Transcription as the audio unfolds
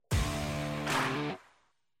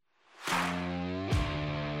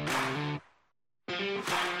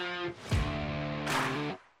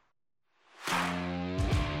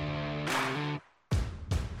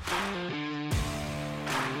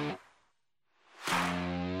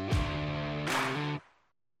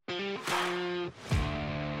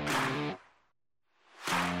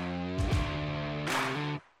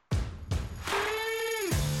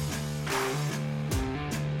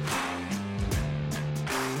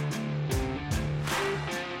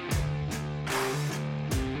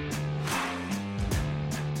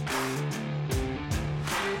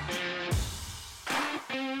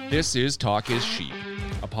This is Talk is Sheep,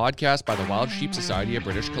 a podcast by the Wild Sheep Society of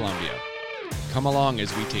British Columbia. Come along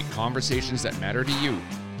as we take conversations that matter to you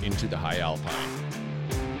into the high alpine.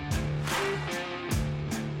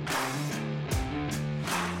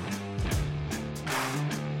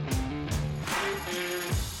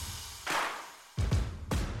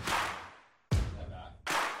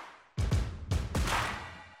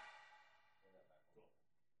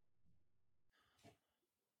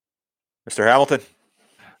 Mr. Hamilton.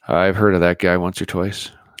 I've heard of that guy once or twice.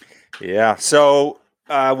 Yeah. So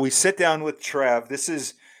we sit down with Trev. This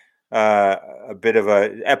is a bit of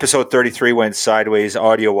episode 33 went sideways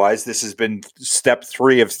audio wise. This has been step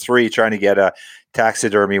 3 of 3 trying to get a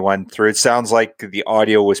taxidermy one through. It sounds like the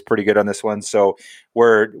audio was pretty good on this one. So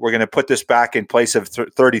we're going to put this back in place of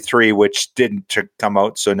 33, which didn't come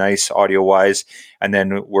out so nice audio wise. And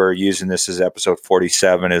then we're using this as episode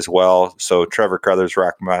 47 as well. So Trevor Crothers,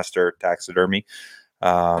 Rackmaster Taxidermy.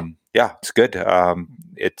 Yeah, it's good.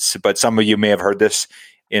 But some of you may have heard this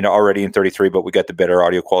already in 33, but we got the better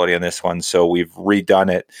audio quality on this one. So we've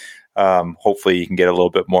redone it. Hopefully you can get a little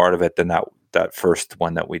bit more out of it than that first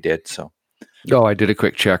one that we did. So. Oh, I did a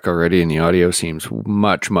quick check already, and the audio seems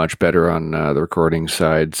much, much better on the recording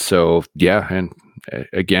side. So yeah, and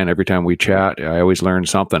again, every time we chat, I always learn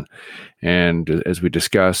something. And as we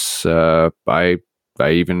discuss, I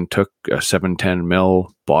even took a 710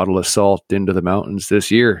 mil bottle of salt into the mountains this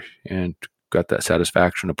year and got that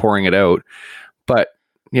satisfaction of pouring it out. But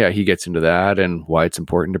yeah, he gets into that and why it's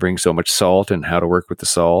important to bring so much salt and how to work with the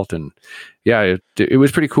salt. And yeah, it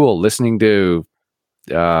was pretty cool listening to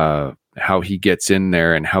how he gets in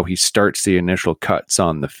there and how he starts the initial cuts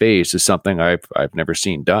on the face is something I've never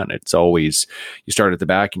seen done. It's always you start at the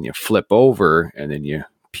back and you flip over and then you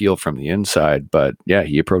peel from the inside. But yeah,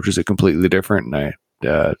 he approaches it completely different, and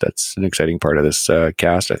that's an exciting part of this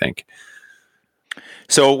cast, I think.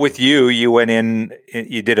 So with you went in,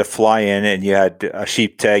 you did a fly-in, and you had a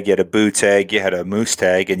sheep tag, you had a boo tag, you had a moose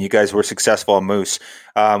tag, and you guys were successful on moose.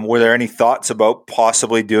 Were there any thoughts about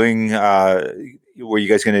possibly doing, were you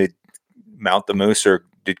guys going to mount the moose, or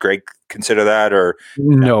did Greg consider that? Or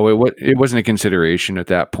no, it wasn't a consideration at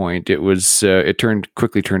that point. It was, it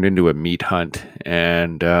quickly turned into a meat hunt,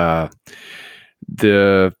 and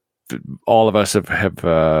all of us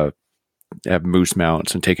have moose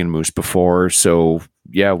mounts and taken moose before. So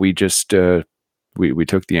yeah, we just we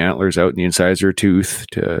took the antlers out and the incisor tooth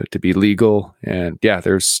to be legal. And yeah,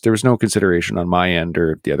 there was no consideration on my end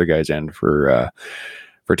or the other guy's end for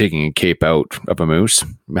taking a cape out of a moose.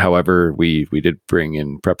 However, we did bring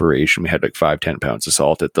in preparation. We had like 5-10 pounds of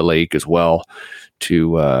salt at the lake as well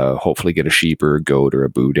to hopefully get a sheep or a goat or a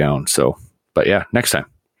boo down. So, but yeah, next time.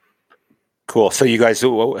 Cool. So you guys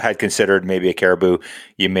had considered maybe a caribou.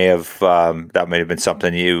 You may have, that may have been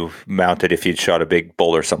something you mounted if you'd shot a big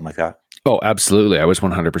bull or something like that. Oh, absolutely. I was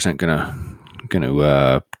 100% gonna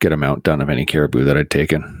get a mount done of any caribou that I'd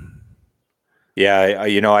taken. Yeah,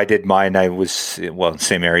 I did mine. I was in the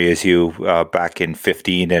same area as you back in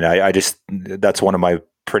 15, and I just that's one of my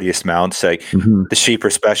prettiest mounts. Like the sheep are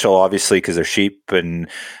special, obviously, because they're sheep,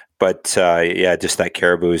 but yeah, just that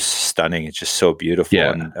caribou is stunning. It's just so beautiful.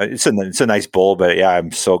 Yeah. And it's a nice bull, but yeah,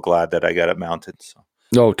 I'm so glad that I got it mounted. So.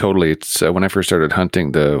 Oh, totally. It's when I first started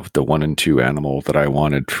hunting, the 1 and 2 animal that I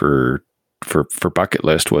wanted for bucket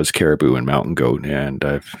list was caribou and mountain goat, and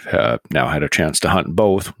I've now had a chance to hunt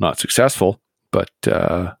both. Not successful, but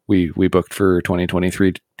we booked for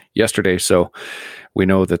 2023 yesterday, so we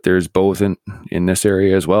know that there's both in this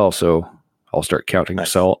area as well. So I'll start counting the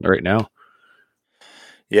salt right now.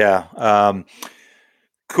 Yeah.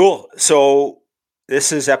 Cool. So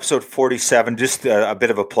this is episode 47. Just a bit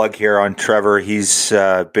of a plug here on Trevor. He's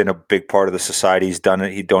been a big part of the society. He's done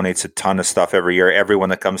it. He donates a ton of stuff every year. Everyone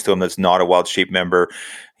that comes to him that's not a Wild Sheep member,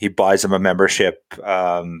 he buys them a membership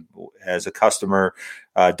as a customer,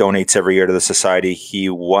 donates every year to the society. He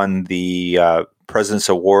won the President's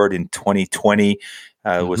Award in 2020.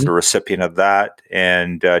 Was the recipient of that,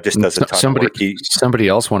 and just does a ton of work. Somebody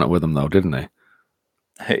else won it with him, though, didn't they?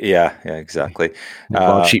 Yeah, exactly.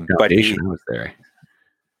 Wild Sheep Foundation was there.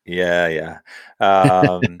 Yeah.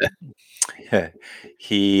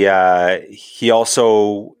 He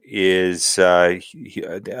also is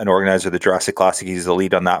an organizer of the Jurassic Classic. He's the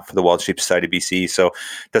lead on that for the Wild Sheep Society of BC. So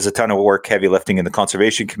does a ton of work, heavy lifting in the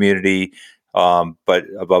conservation community. But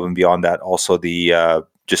above and beyond that, also the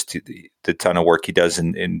ton of work he does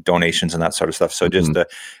in donations and that sort of stuff. So just a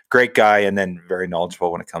great guy, and then very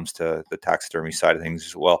knowledgeable when it comes to the taxidermy side of things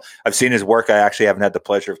as well. I've seen his work. I actually haven't had the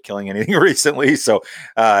pleasure of killing anything recently, so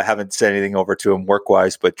haven't sent anything over to him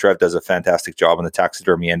work-wise, but Trev does a fantastic job on the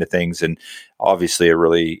taxidermy end of things, and obviously a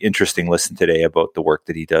really interesting listen today about the work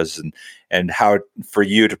that he does and how for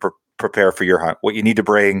you to prepare for your hunt, what you need to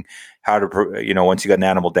bring, how to, once you got an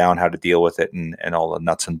animal down, how to deal with it, and all the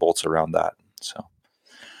nuts and bolts around that. So.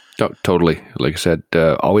 Totally. Like I said,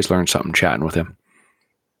 always learn something chatting with him.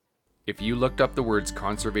 If you looked up the words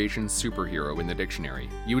conservation superhero in the dictionary,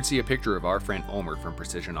 you would see a picture of our friend Omer from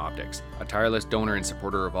Precision Optics. A tireless donor and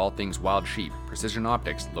supporter of all things wild sheep, Precision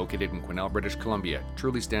Optics, located in Quesnel, British Columbia,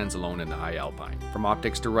 truly stands alone in the high alpine. From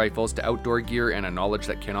optics to rifles to outdoor gear and a knowledge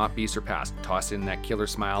that cannot be surpassed, toss in that killer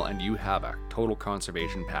smile and you have a total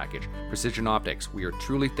conservation package. Precision Optics, we are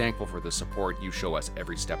truly thankful for the support you show us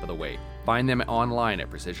every step of the way. Find them online at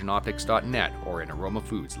precisionoptics.net or in Aroma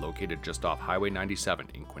Foods, located just off Highway 97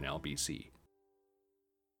 in Quesnel, BC.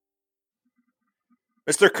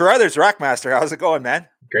 Mr. Carruthers, Rackmaster, how's it going, man?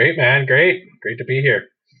 Great, man. Great to be here.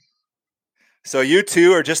 So you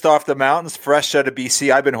two are just off the mountains, fresh out of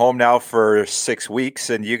BC. I've been home now for 6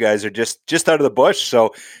 weeks, and you guys are just out of the bush.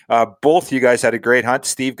 So both you guys had a great hunt.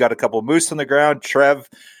 Steve got a couple of moose on the ground. Trev,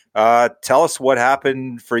 tell us what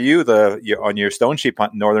happened for you on your stone sheep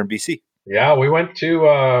hunt in northern BC. Yeah, we went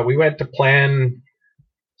to Plan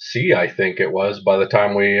C, I think it was, by the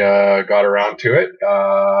time we got around to it.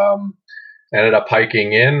 Ended up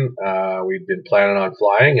hiking in. We'd been planning on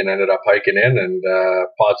flying and ended up hiking in, and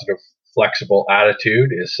positive, flexible attitude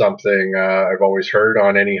is something I've always heard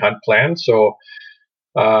on any hunt plan. So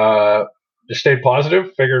just stayed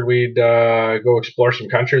positive, figured we'd go explore some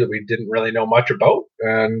country that we didn't really know much about,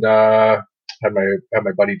 and had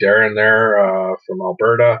my buddy Darren there from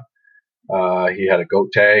Alberta. He had a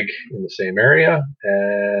goat tag in the same area,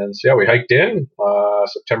 and so we hiked in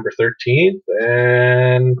September 13th,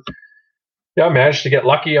 and managed to get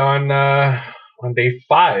lucky on day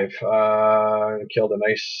 5. Killed a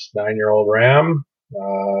nice 9-year-old ram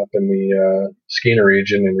up in the Skeena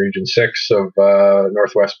region in Region 6 of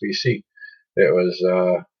Northwest BC. It was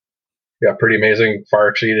pretty amazing. Far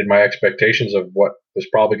exceeded my expectations of what was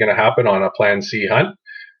probably going to happen on a Plan C hunt.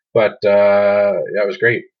 But it was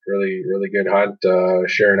great. Really, really good hunt.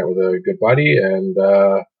 Sharing it with a good buddy, and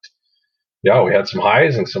we had some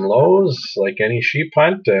highs and some lows, like any sheep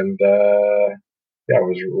hunt, and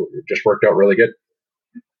it just worked out really good.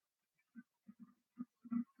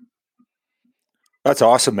 That's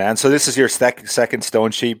awesome, man. So this is your second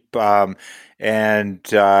stone sheep, and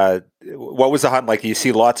what was the hunt like? Do you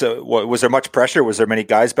see was there much pressure? Was there many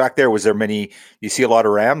guys back there? You see a lot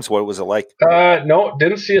of rams? What was it like? No,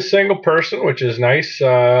 didn't see a single person, which is nice,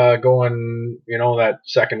 going, that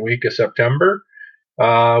second week of September.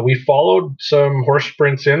 We followed some horse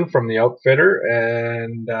prints in from the outfitter,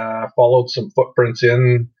 and followed some footprints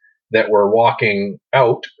in that were walking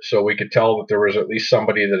out, so we could tell that there was at least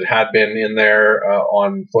somebody that had been in there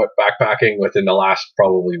on foot backpacking within the last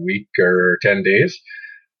probably week or 10 days.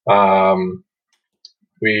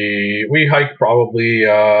 We hiked probably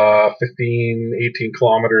 15, 18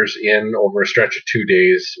 kilometers in over a stretch of 2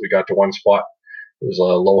 days. We got to one spot. It was a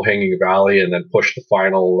low-hanging valley, and then pushed the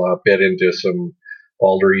final bit into some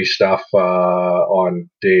aldery stuff on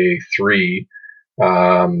day 3.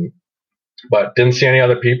 But didn't see any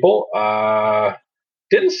other people.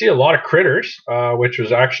 Didn't see a lot of critters, which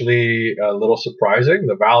was actually a little surprising.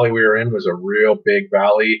 The valley we were in was a real big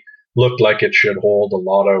valley. Looked like it should hold a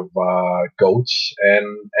lot of goats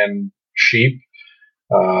and sheep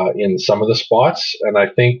in some of the spots. And I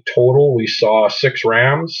think total we saw 6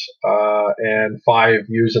 rams and 5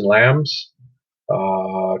 ewes and lambs.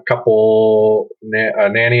 A couple, a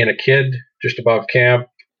nanny and a kid just above camp,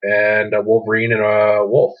 and a wolverine and a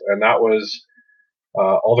wolf. And that was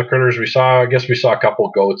all the critters we saw. I guess we saw a couple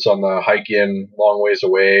goats on the hike in long ways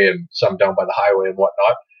away, and some down by the highway and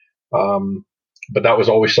whatnot. But that was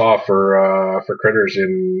all we saw for critters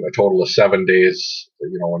in a total of 7 days,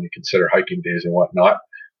 when you consider hiking days and whatnot.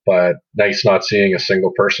 But nice not seeing a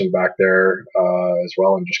single person back there as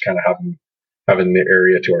well, and just kind of having the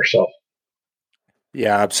area to ourselves.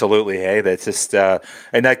 Yeah, absolutely. Hey, that's just, and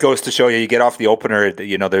that goes to show you get off the opener,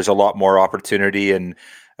 there's a lot more opportunity, and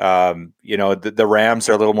The Rams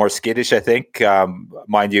are a little more skittish, I think.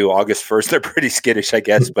 Mind you, August 1st, they're pretty skittish, I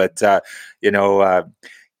guess. But,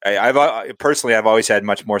 I've always had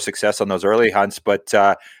much more success on those early hunts, but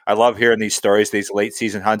I love hearing these stories, these late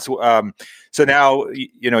season hunts. So now,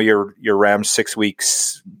 your Rams 6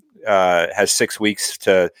 weeks has 6 weeks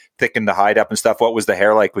to thicken the hide up and stuff. What was the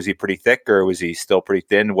hair like? Was he pretty thick or was he still pretty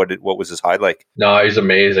thin? What was his hide like? No, he's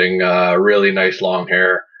amazing. Really nice long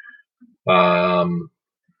hair.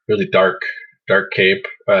 Really dark cape.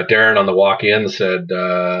 Darren on the walk-in said,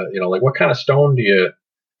 like, what kind of stone do you,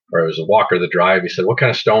 or it was a walk or the drive, he said, what kind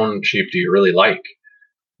of stone sheep do you really like?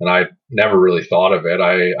 And I never really thought of it.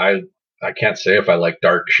 I can't say if I like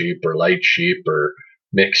dark sheep or light sheep or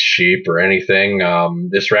mixed sheep or anything.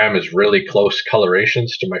 This ram is really close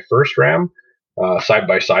colorations to my first ram. Side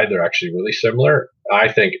by side, they're actually really similar.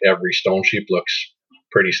 I think every stone sheep looks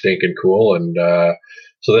pretty stinking cool. And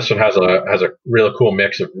so this one has a real cool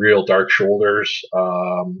mix of real dark shoulders,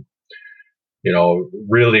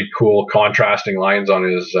 really cool contrasting lines on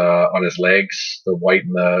his legs, the white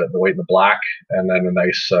and the black, and then a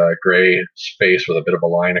nice gray space with a bit of a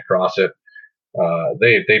line across it.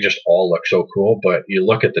 They just all look so cool, but you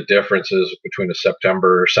look at the differences between a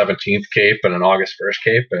September 17th cape and an August 1st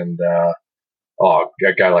cape, and a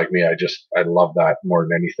guy like me, I love that more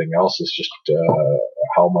than anything else. Is just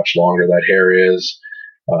how much longer that hair is.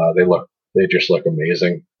 They just look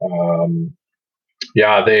amazing.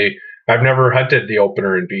 I've never hunted the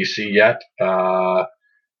opener in BC yet. All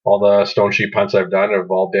the stone sheep hunts I've done have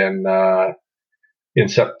all been in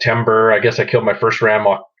September. I guess I killed my first ram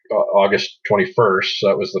August 21st. So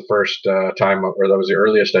that was the first time, or that was the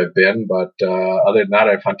earliest I've been. But other than that,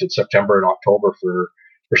 I've hunted September and October for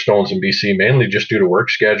stones in BC, mainly just due to work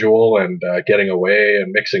schedule and getting away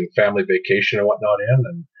and mixing family vacation and whatnot in.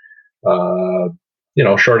 And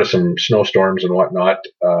short of some snowstorms and whatnot,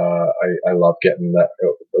 I love getting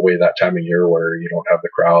away that time of year where you don't have the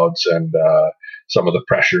crowds and some of the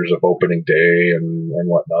pressures of opening day and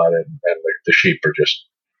whatnot, and the sheep are just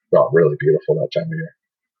really beautiful that time of year.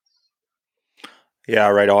 Yeah,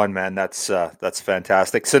 right on, man. That's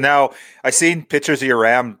fantastic. So now I've seen pictures of your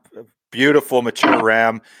ram, beautiful mature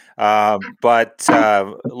ram, but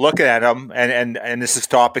looking at them, and this is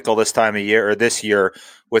topical this time of year or this year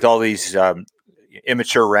with all these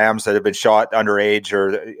immature rams that have been shot underage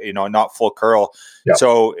or not full curl. Yeah.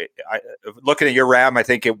 So looking at your ram, I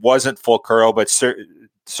think it wasn't full curl, but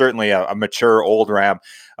certainly a mature old ram.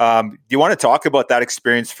 Do you want to talk about that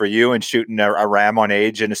experience for you and shooting a ram on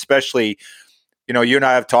age, and especially, you and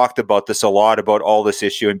I have talked about this a lot, about all this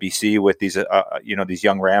issue in BC with these these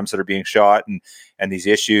young rams that are being shot and these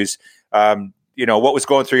issues. What was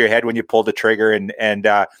going through your head when you pulled the trigger, and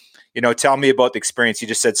tell me about the experience. You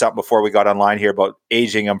just said something before we got online here about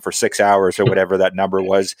aging them for 6 hours or whatever that number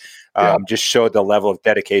was. Just showed the level of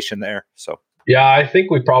dedication there. So yeah, I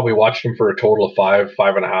think we probably watched them for a total of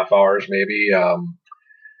 5.5 hours, maybe.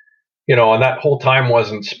 And that whole time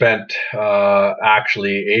wasn't spent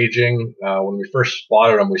actually aging. When we first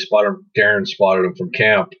spotted them, Darren spotted them from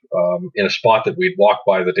camp in a spot that we'd walked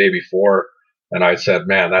by the day before. And I said,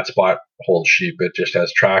 man, that spot holds sheep. It just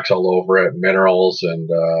has tracks all over it, minerals, and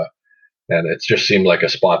it just seemed like a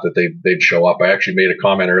spot that they'd show up. I actually made a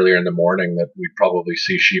comment earlier in the morning that we'd probably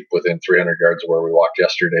see sheep within 300 yards of where we walked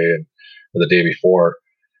yesterday and the day before.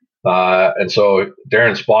 And so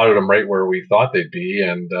Darren spotted them right where we thought they'd be,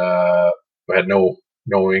 and we had no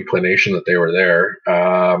inclination that they were there.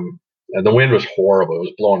 And the wind was horrible. It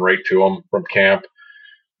was blowing right to them from camp.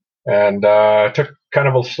 And took kind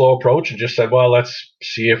of a slow approach and just said, well, let's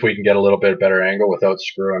see if we can get a little bit better angle without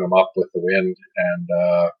screwing them up with the wind. And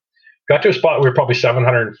got to a spot we were probably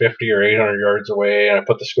 750 or 800 yards away, and I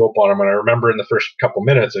put the scope on him. And I remember in the first couple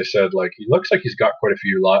minutes, I said, he looks like he's got quite a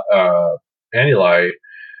few annuli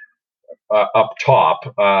up top,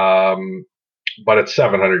 but at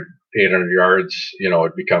 700, 800 yards,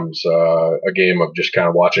 it becomes a game of just kind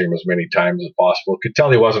of watching him as many times as possible. Could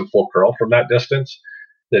tell he wasn't full curl from that distance,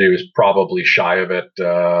 that he was probably shy of it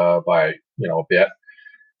by a bit.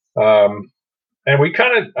 And we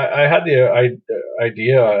I had the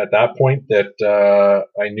idea at that point that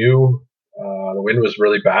I knew the wind was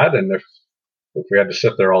really bad, and if we had to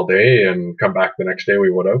sit there all day and come back the next day, we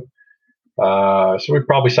would have. So we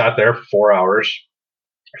probably sat there for 4 hours,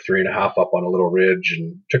 3.5 up on a little ridge,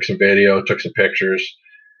 and took some video, took some pictures.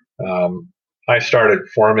 I started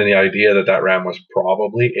forming the idea that ram was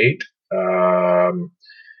probably 8.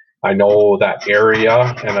 I know that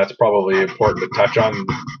area, and that's probably important to touch on,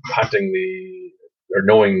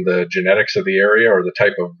 knowing the genetics of the area or the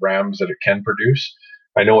type of rams that it can produce.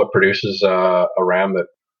 I know it produces a ram that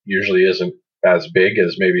usually isn't as big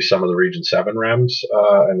as maybe some of the Region 7 rams,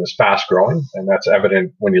 and is fast growing. And that's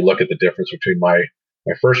evident when you look at the difference between my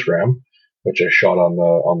first ram, which I shot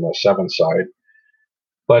on the 7 side.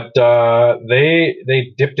 But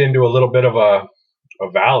they dipped into a little bit of a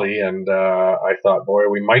valley, and I thought, boy,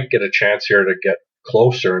 we might get a chance here to get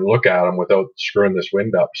closer and look at them without screwing this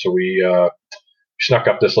wind up. So we snuck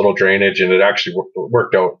up this little drainage, and it actually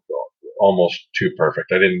worked out almost too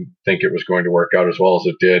perfect. I didn't think it was going to work out as well as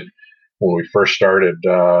it did when we first started,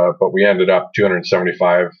 but we ended up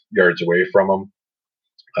 275 yards away from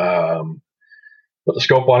them. Put the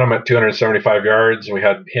scope on him at 275 yards, and we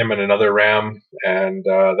had him and another ram, and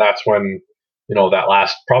that's when, that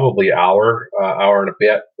last probably hour and a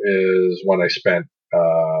bit is when I spent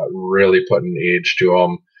really putting age to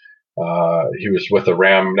him. He was with a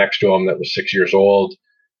ram next to him that was 6 years old.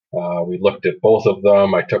 We looked at both of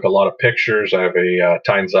them. I took a lot of pictures. I have a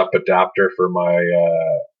Times Up adapter for my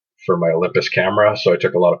Olympus camera, so I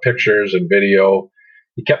took a lot of pictures and video.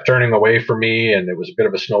 He kept turning away from me, and it was a bit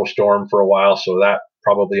of a snowstorm for a while, so that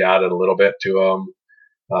probably added a little bit to him.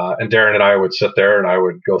 And Darren and I would sit there, and I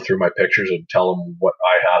would go through my pictures and tell him what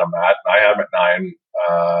I had him at. And I had him at 9,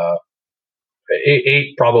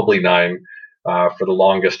 8, probably 9 for the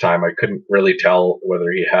longest time. I couldn't really tell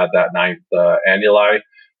whether he had that 9th annuli. You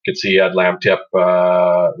could see he had lamb tip,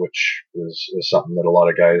 which is something that a lot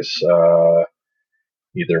of guys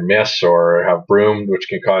either miss or have broomed, which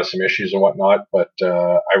can cause some issues and whatnot. But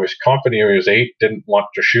I was confident he was 8, didn't want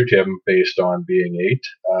to shoot him based on being 8.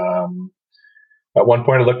 At one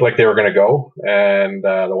point, it looked like they were going to go, and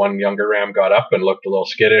the one younger ram got up and looked a little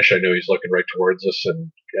skittish. I knew he's looking right towards us,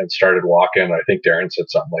 and started walking. I think Darren said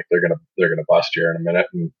something like, "They're gonna bust here in a minute,"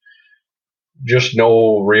 and just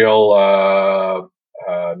no real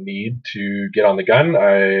need to get on the gun.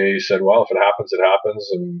 I said, "Well, if it happens, it happens."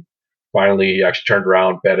 And finally, he actually turned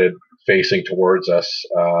around, bedded, facing towards us.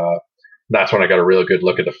 That's when I got a real good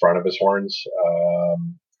look at the front of his horns.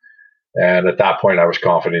 And at that point, I was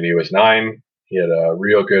confident he was 9. He had a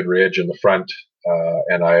real good ridge in the front,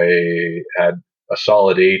 and I had a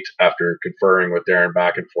solid 8 after conferring with Darren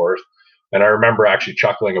back and forth. And I remember actually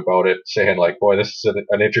chuckling about it, saying like, boy, this is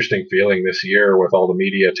an interesting feeling this year with all the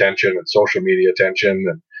media attention and social media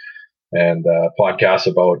attention and podcasts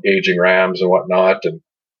about aging rams and whatnot. And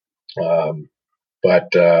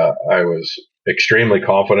but I was extremely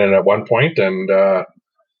confident at one point, and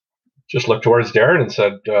just looked towards Darren and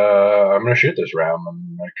said, I'm going to shoot this ram.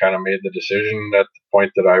 And I kind of made the decision at the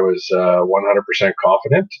point that I was 100%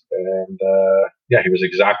 confident. And he was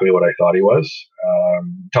exactly what I thought he was.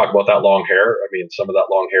 Talk about that long hair. I mean, some of that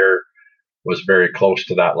long hair was very close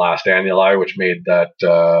to that last annuli, which made that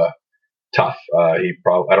tough. I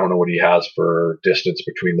don't know what he has for distance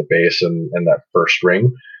between the base and that first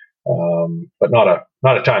ring. But not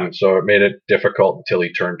a ton. So it made it difficult until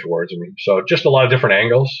he turned towards me. So just a lot of different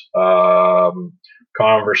angles,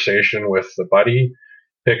 conversation with the buddy,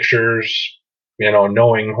 pictures,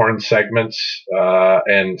 knowing horn segments,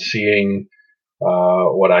 and seeing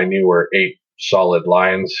what I knew were 8 solid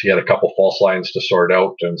lines. He had a couple false lines to sort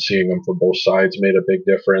out, and seeing them from both sides made a big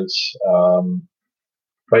difference.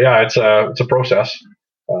 But yeah, it's a process,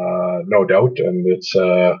 no doubt, and it's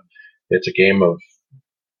a game of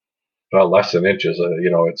less than inches.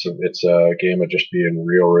 It's a game of just being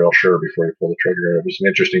real sure before you pull the trigger. It was an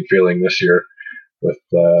interesting feeling this year with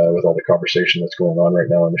all the conversation that's going on right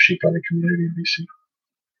now in the sheep hunting community in BC.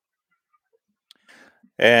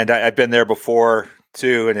 And I've been there before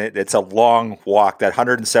too, and it's a long walk, that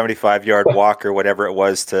 175-yard walk or whatever it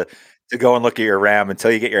was to go and look at your ram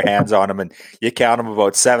until you get your hands on them, and you count them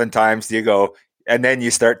about 7 times. You go, and then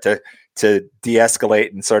you start to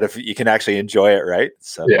de-escalate, and sort of you can actually enjoy it, right?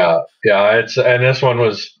 So yeah. And this one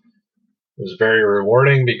was very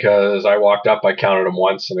rewarding because I walked up, I counted him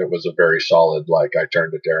once, and it was a very solid. Like, I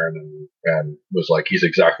turned to Darren and was like, he's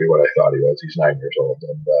exactly what I thought he was. He's 9 years old,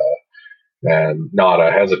 and not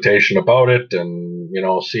a hesitation about it. And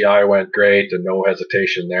CI went great, and no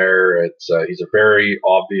hesitation there. He's a very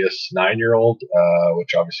obvious 9-year-old,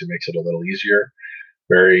 which obviously makes it a little easier.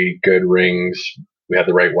 Very good rings. We had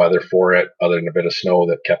the right weather for it, other than a bit of snow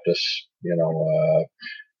that kept us,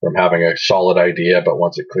 from having a solid idea. But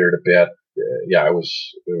once it cleared a bit, it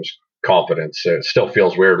was confidence. It still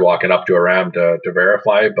feels weird walking up to a ram to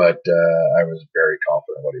verify, but I was very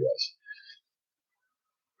confident what he was.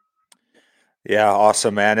 Yeah,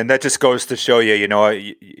 awesome, man. And that just goes to show you,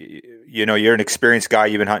 you're an experienced guy.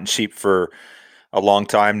 You've been hunting sheep for a long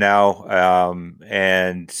time now.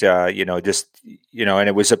 And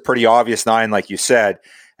it was a pretty obvious 9, like you said.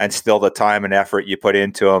 and still the time and effort you put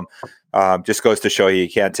into them just goes to show you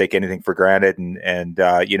can't take anything for granted, and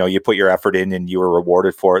you put your effort in and you were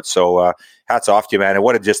rewarded for it. So hats off to you, man. And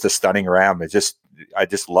what just a stunning ram. I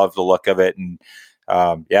just love the look of it, and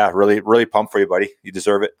really, really pumped for you, buddy. You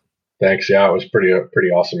deserve it. Thanks. Yeah, it was pretty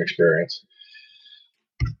awesome experience.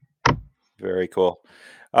 Very cool.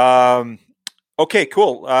 Okay,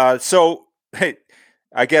 cool. So, hey,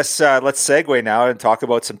 I guess let's segue now and talk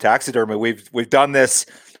about some taxidermy. We've done this.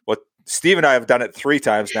 Steve and I have done it 3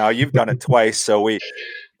 times now. You've done it twice. So we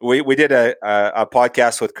did a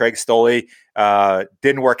podcast with Craig Stoley.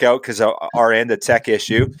 Didn't work out because of our end, a tech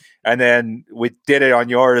issue, and then we did it on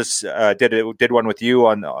yours. Did one with you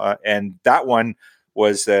on, and that one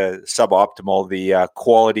was suboptimal, the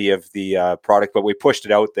quality of the product, but we pushed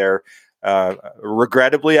it out there.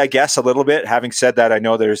 Regrettably, I guess, a little bit. Having said that, I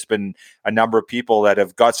know there's been a number of people that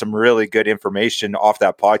have got some really good information off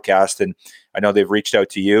that podcast, and I know they've reached out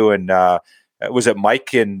to you. And was it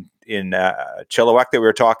Mike in Chilliwack that we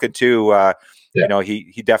were talking to?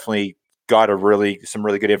 He definitely got some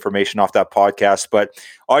really good information off that podcast, but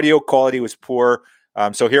audio quality was poor.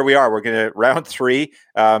 So here we are. We're going to round 3.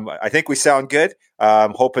 I think we sound good.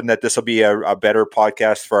 I'm hoping that this will be a better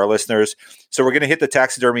podcast for our listeners. So we're going to hit the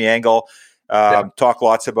taxidermy angle, talk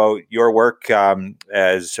lots about your work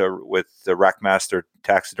as with the Rackmaster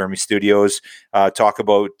Taxidermy Studios. Talk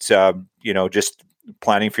about just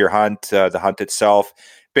planning for your hunt, the hunt itself.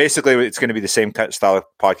 Basically, it's going to be the same style of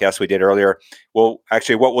podcast we did earlier. Well,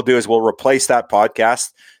 actually, what we'll do is we'll replace that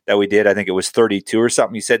podcast that we did. I think it was 32 or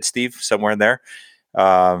something. You said, Steve, somewhere in there.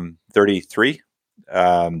 33.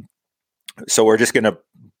 So we're just going to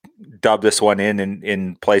dub this one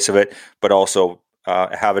in place of it, but also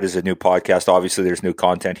have it as a new podcast. Obviously, there's new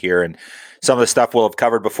content here, and some of the stuff we'll have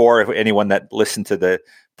covered before. If anyone that listened to the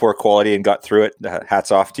poor quality and got through it, hats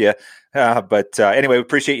off to you. But anyway, we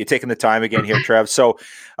appreciate you taking the time again here, Trev. So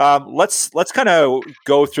let's kind of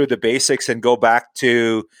go through the basics and go back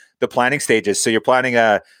to the planning stages. So you're planning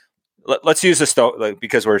let's use this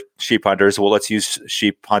because we're sheep hunters. Well, let's use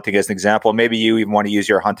sheep hunting as an example. Maybe you even want to use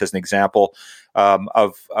your hunt as an example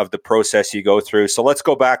of the process you go through. So let's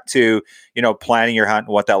go back to planning your hunt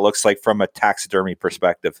and what that looks like from a taxidermy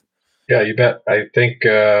perspective. Yeah, you bet. I think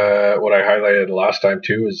what I highlighted last time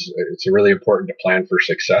too is it's really important to plan for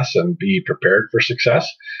success and be prepared for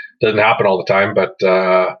success. Doesn't happen all the time, but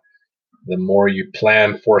the more you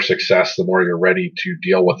plan for success, the more you're ready to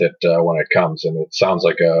deal with it when it comes. And it sounds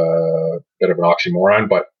like a bit of an oxymoron,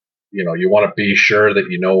 but you want to be sure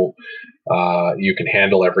that you can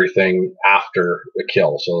handle everything after the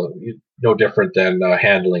kill. So no different than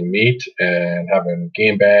handling meat and having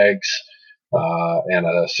game bags and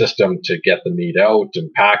a system to get the meat out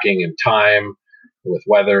and packing and time with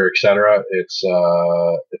weather, etc. It's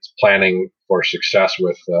planning for success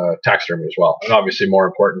with taxidermy as well, and obviously more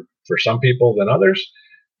important for some people than others.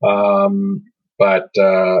 But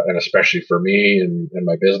especially for me and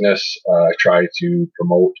my business, I try to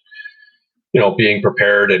promote, being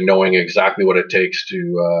prepared and knowing exactly what it takes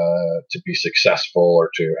to be successful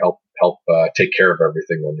or to help take care of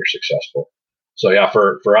everything when you're successful. So yeah,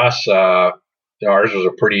 for us, ours was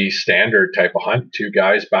a pretty standard type of hunt. 2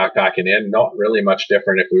 guys backpacking in, not really much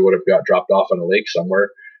different if we would have got dropped off on a lake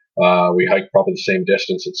somewhere. We hiked probably the same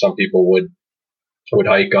distance that some people would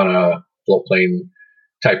hike on a float plane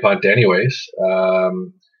type hunt anyways.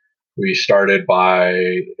 We started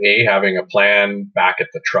by having a plan back at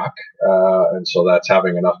the truck. And so that's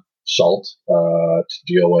having enough salt to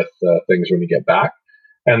deal with things when you get back.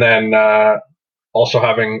 And then also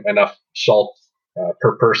having enough salt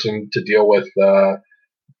per person to deal with,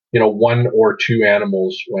 1 or 2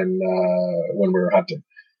 animals when we're hunting.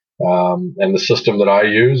 And the system that I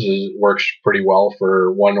use works pretty well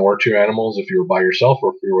for 1 or 2 animals. If you're by yourself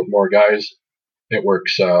or if you're with more guys, it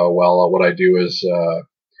works well. What I do is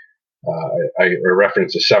I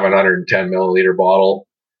reference a 710 milliliter bottle.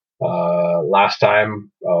 Last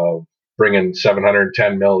time, bringing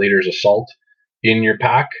 710 milliliters of salt in your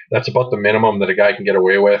pack. That's about the minimum that a guy can get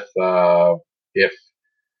away with. If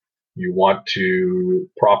you want to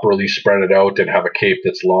properly spread it out and have a cape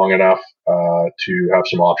that's long enough to have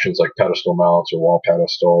some options like pedestal mounts or wall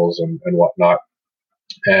pedestals and whatnot.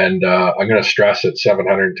 And I'm going to stress that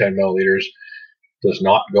 710 milliliters does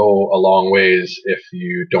not go a long ways if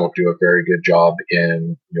you don't do a very good job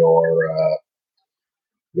in your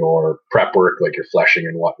prep work, like your fleshing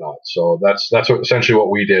and whatnot. So that's essentially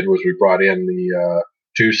what we did was we brought in the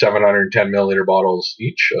 2 710 milliliter bottles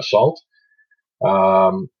each of salt.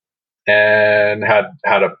 And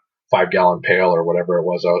had a 5-gallon pail or whatever it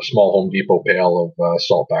was, a small Home Depot pail of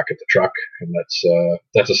salt back at the truck, and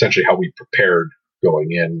that's essentially how we prepared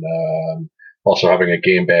going in. Also having a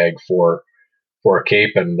game bag for a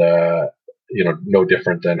cape, and no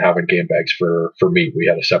different than having game bags for meat. We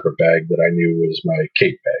had a separate bag that I knew was my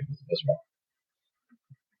cape bag as well.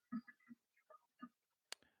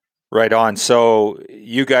 Right on. So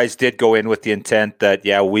you guys did go in with the intent that,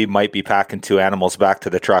 we might be packing 2 animals back to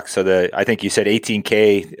the truck. So I think you said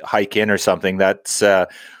 18K hike in or something. That's a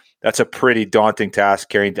pretty daunting task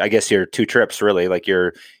carrying, I guess, your 2 trips really. Like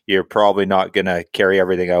you're probably not going to carry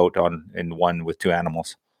everything out in one with 2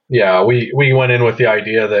 animals. Yeah, we went in with the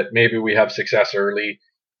idea that maybe we have success early,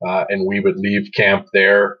 and we would leave camp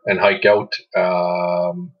there and hike out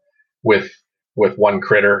with 1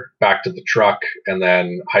 critter back to the truck, and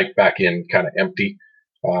then hike back in kind of empty.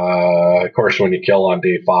 Of course, when you kill on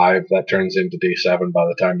day 5, that turns into day 7 by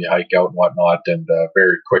the time you hike out and whatnot, and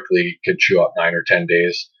very quickly could chew up 9 or 10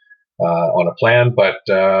 days on a plan. But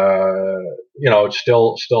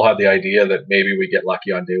still had the idea that maybe we get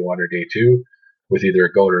lucky on day 1 or day 2 with either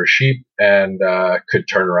a goat or a sheep, and could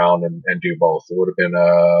turn around and do both. It would have been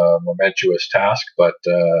a momentous task, but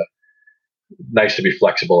nice to be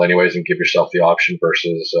flexible anyways and give yourself the option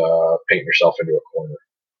versus paint yourself into a corner.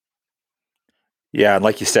 Yeah, and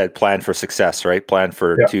like you said, plan for success, right? Plan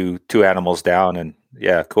for two animals down, and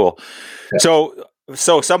cool. Yeah.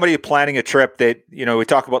 So somebody planning a trip that, we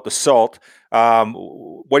talk about the salt.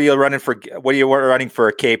 What are you running for? What are you running for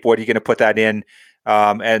a cape? What are you going to put that in?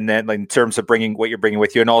 And then in terms of what you're bringing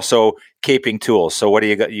with you, and also caping tools. So what do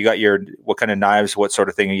you got? You got what kind of knives? What sort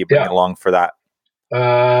of thing are you bringing along for that?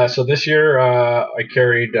 So this year I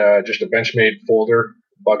carried just a Benchmade folder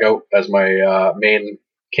bug out as my main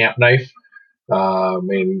camp knife,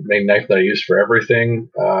 main knife that I use for everything.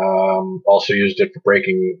 Also used it for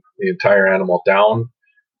breaking the entire animal down,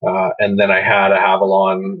 and then I had a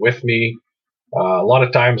Havalon with me. A lot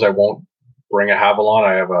of times I won't bring a Havalon.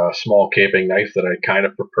 I have a small caping knife that I kind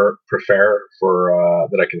of prefer for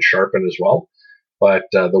that I can sharpen as well, but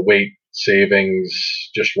the weight savings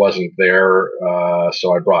just wasn't there,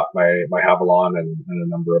 so I brought my Havalon and a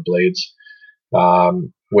number of blades,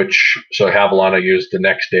 so Havalon I used the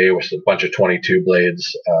next day with a bunch of 22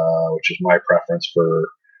 blades, which is my preference for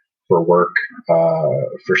work,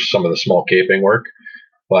 for some of the small caping work.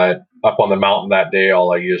 But up on the mountain that day,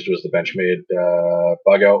 all I used was the Benchmade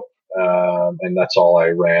bug out, and that's all I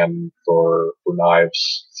ran for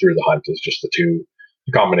knives through the hunt, is just the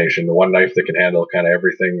combination, the one knife that can handle kind of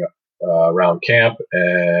everything around camp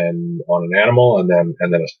and on an animal, and then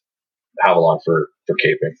a Havalon for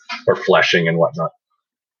caping or fleshing and whatnot.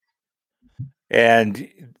 And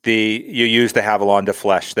you use the Havalon to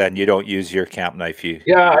flesh, then you don't use your camp knife.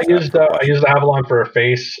 I used the Havalon for a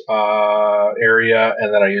face area,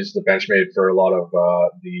 and then I used the Benchmade for a lot of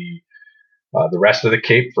the rest of the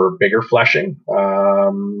cape for bigger fleshing.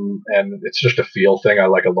 And it's just a feel thing. I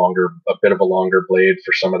like a bit of a longer blade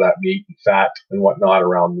for some of that meat and fat and whatnot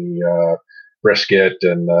around the brisket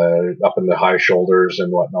and up in the high shoulders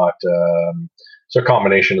and whatnot. So a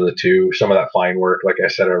combination of the two. Some of that fine work, like I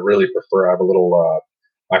said, I really prefer. I have a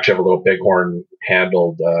little bighorn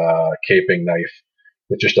handled caping knife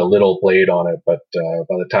with just a little blade on it. But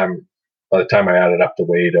by the time I added up the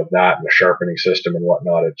weight of that and the sharpening system and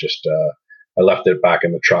whatnot, it just I left it back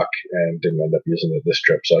in the truck and didn't end up using it this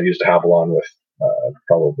trip. So I used a Havalon with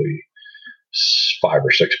probably 5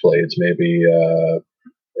 or 6 blades, maybe,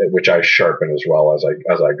 which I sharpen as well as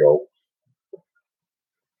I go.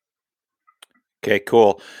 Okay,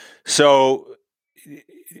 cool. So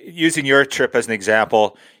using your trip as an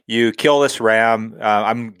example, you kill this ram.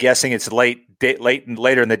 I'm guessing it's later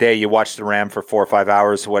in the day. You watch the ram for 4 or 5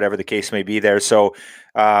 hours, whatever the case may be there. So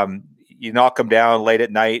you knock them down late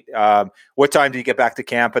at night. What time do you get back to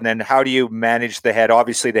camp? And then how do you manage the head?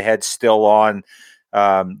 Obviously, the head's still on,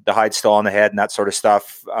 the hide's still on the head and that sort of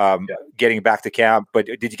stuff, getting back to camp. But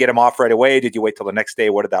did you get them off right away? Did you wait till the next day?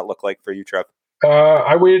 What did that look like for you, Trev?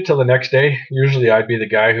 I waited till the next day. Usually I'd be the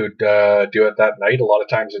guy who'd do it that night. A lot of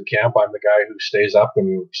times in camp, I'm the guy who stays up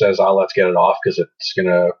and says, let's get it off because it's going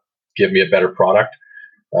to give me a better product.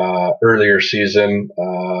 Earlier season,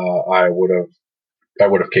 I would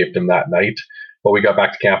have caped him that night, but we got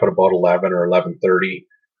back to camp at about 11 or 11:30,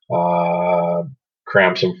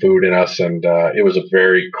 crammed some food in us, and it was a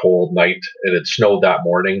very cold night. It had snowed that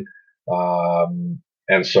morning,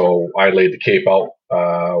 and so I laid the cape out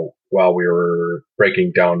while we were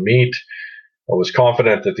breaking down meat. I was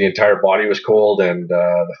confident that the entire body was cold and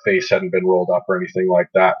the face hadn't been rolled up or anything like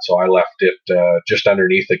that, so I left it just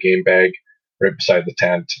underneath the game bag right beside the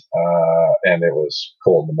tent, and it was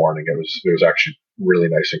cold in the morning. It was actually really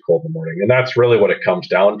nice and cold in the morning, and that's really what it comes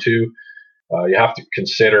down to. You have to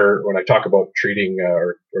consider, when I talk about treating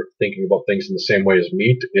or thinking about things in the same way as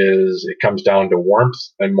meat, is it comes down to warmth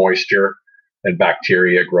and moisture and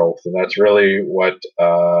bacteria growth, and that's really what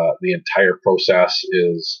the entire process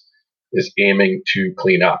is aiming to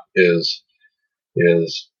clean up. Is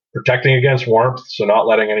protecting against warmth, so not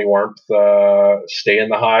letting any warmth stay in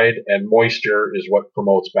the hide, and moisture is what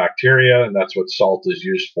promotes bacteria, and that's what salt is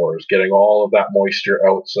used for, is getting all of that moisture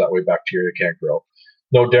out so that way bacteria can't grow.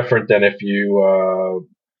 No different than if you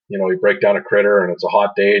you break down a critter and it's a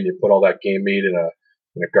hot day and you put all that game meat in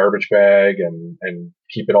a garbage bag and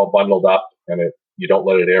keep it all bundled up, and you don't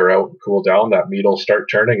let it air out and cool down, that meat will start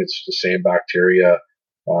turning. It's the same bacteria.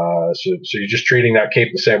 So you're just treating that cape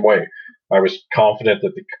the same way. I was confident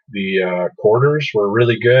that the quarters were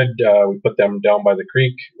really good. We put them down by the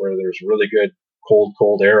creek where there's really good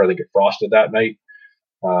cold air. I think it frosted that night.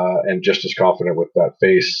 And just as confident with that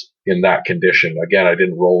face in that condition. Again, I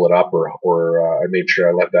didn't roll it up or I made sure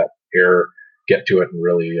I let that air get to it and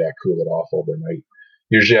really cool it off overnight.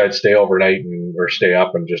 Usually I'd stay overnight or stay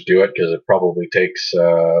up and just do it, because it probably takes,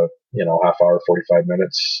 half hour, 45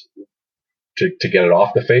 minutes to get it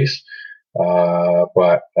off the face.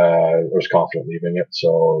 But I was confident leaving it.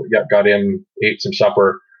 So yeah, got in, ate some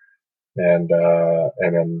supper, and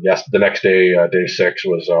then yes, the next day, day 6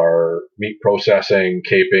 was our meat processing,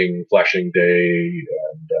 caping, fleshing day,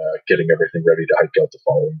 and getting everything ready to hike out the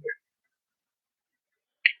following day.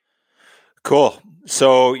 Cool.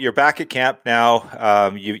 So you're back at camp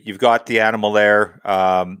now. You've got the animal there.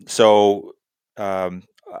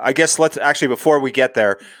 I guess let's actually, before we get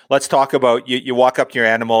there, let's talk about you walk up to your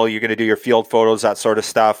animal, you're going to do your field photos, that sort of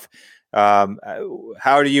stuff. How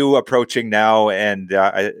are you approaching now, and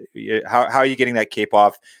how are you getting that cape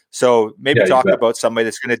off? So maybe talk about somebody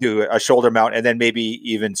that's going to do a shoulder mount, and then maybe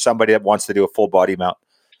even somebody that wants to do a full body mount.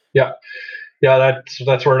 Yeah,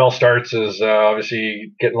 that's where it all starts, is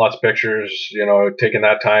obviously getting lots of pictures, taking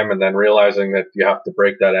that time, and then realizing that you have to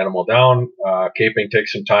break that animal down. Caping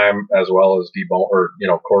takes some time, as well as debone or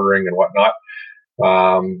quartering and whatnot.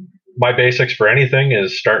 My basics for anything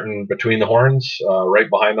is starting between the horns, right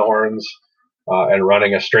behind the horns, and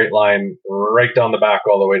running a straight line right down the back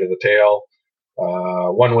all the way to the tail.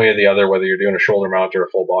 One way or the other, whether you're doing a shoulder mount or a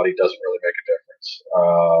full body, doesn't really make a difference.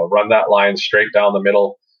 Run that line straight down the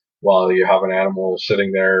middle while you have an animal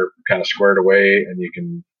sitting there kind of squared away, and you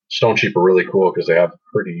can, stone sheep are really cool because they have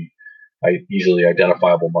pretty easily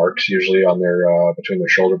identifiable marks usually on their between their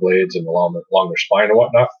shoulder blades and along their spine and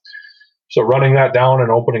whatnot. So running that down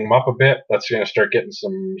and opening them up a bit, that's going to start getting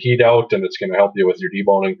some heat out, and it's going to help you with your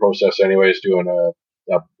deboning process anyways, doing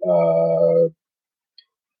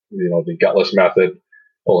the gutless method,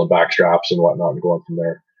 pulling back straps and whatnot and going from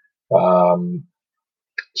there.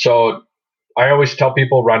 So I always tell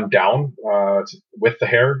people run down with the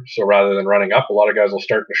hair. So rather than running up, a lot of guys will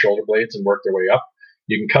start in the shoulder blades and work their way up.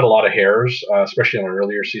 You can cut a lot of hairs, especially on an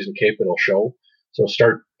earlier season cape, it'll show. So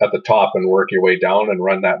start at the top and work your way down and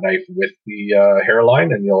run that knife with the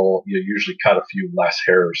hairline, and you'll usually cut a few less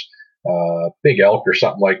hairs. Big elk or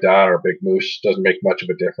something like that, or big moose, doesn't make much of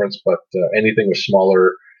a difference, but anything with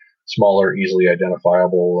smaller, easily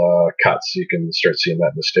identifiable cuts, you can start seeing that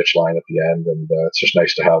in the stitch line at the end, and it's just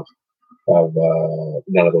nice to have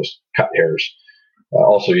none of those cut hairs.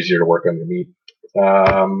 Also easier to work on the meat.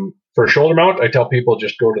 For a shoulder mount, I tell people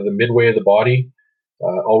just go to the midway of the body.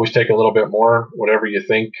 Always take a little bit more, whatever you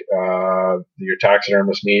think your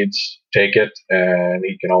taxidermist needs, take it, and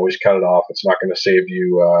he can always cut it off. It's not going to save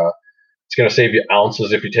you. It's going to save you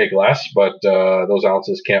ounces if you take less, but those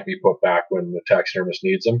ounces can't be put back when the taxidermist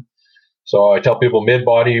needs them. So I tell people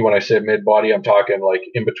mid-body. When I say mid-body, I'm talking like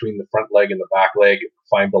in between the front leg and the back leg.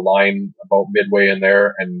 Find the line about midway in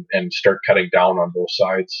there and start cutting down on both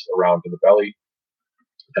sides around to the belly.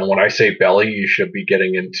 And when I say belly, you should be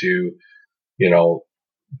getting into,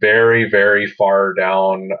 very, very far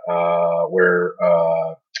down where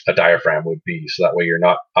a diaphragm would be. So that way you're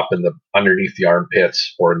not up in the underneath the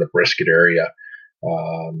armpits or in the brisket area.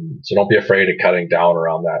 So don't be afraid of cutting down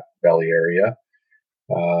around that belly area.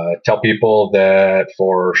 Tell people that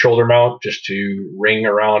for shoulder mount, just to ring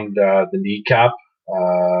around the kneecap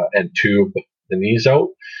and tube the knees out.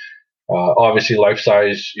 Obviously, life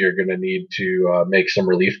size, you're going to need to make some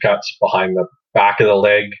relief cuts behind the back of the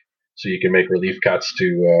leg, so you can make relief cuts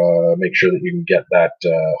to make sure that you can get that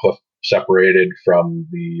hoof separated from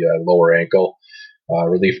the lower ankle.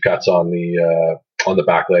 Relief cuts on the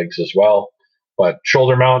back legs as well. But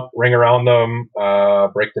shoulder mount, ring around them,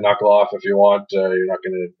 break the knuckle off if you want. You're not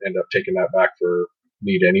going to end up taking that back for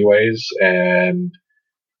meat anyways. And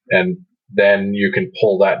then you can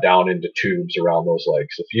pull that down into tubes around those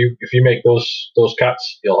legs. If you make those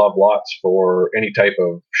cuts, you'll have lots for any type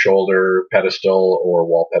of shoulder pedestal or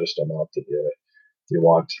wall pedestal mount that you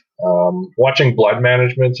want. Watching blood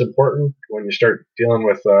management is important when you start dealing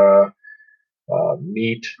with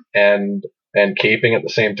meat and caping at the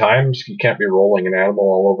same time. So you can't be rolling an animal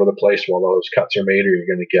all over the place while those cuts are made, or you're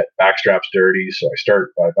going to get backstraps dirty. So I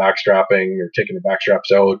start by backstrapping or taking the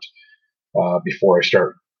backstraps out before I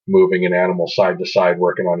start moving an animal side to side,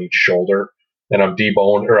 working on each shoulder. And I'm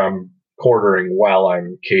quartering while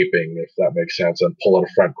I'm caping, if that makes sense. I'm pulling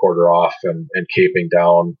a front quarter off and caping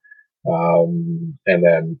down, and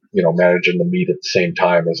then managing the meat at the same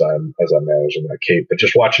time as I'm managing that cape. But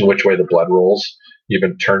just watching which way the blood rolls,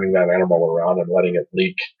 even turning that animal around and letting it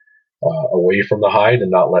leak away from the hide and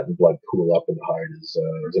not letting blood pool up in the hide is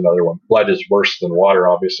another one. Blood is worse than water,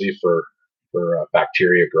 obviously, for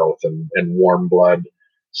bacteria growth, and warm blood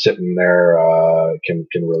sitting there can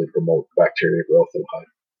really promote bacteria growth in the hide.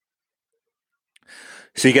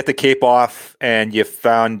 So you get the cape off and you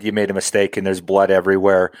found you made a mistake and there's blood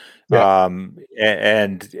everywhere. Yeah.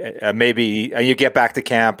 And maybe you get back to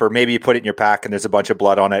camp, or maybe you put it in your pack and there's a bunch of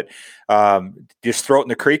blood on it. Just throw it in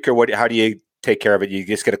the creek, or what? How do you take care of it? You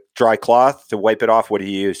just get a dry cloth to wipe it off. What do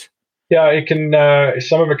you use? Yeah, it can.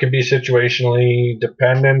 Some of it can be situationally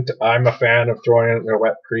dependent. I'm a fan of throwing it in a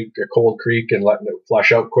wet creek, a cold creek, and letting it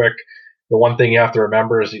flush out quick. The one thing you have to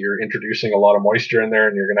remember is that you're introducing a lot of moisture in there,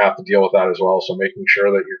 and you're going to have to deal with that as well. So making sure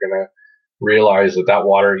that you're going to realize that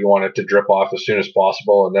water, you want it to drip off as soon as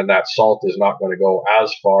possible, and then that salt is not going to go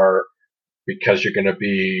as far because you're going to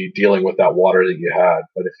be dealing with that water that you had.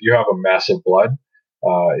 But if you have a mess of blood,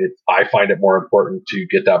 I find it more important to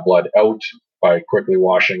get that blood out by quickly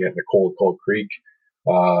washing it in a cold creek,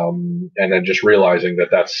 and then just realizing that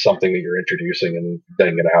that's something that you're introducing and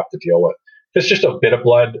then going to have to deal with. If it's just a bit of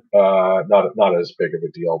blood, not as big of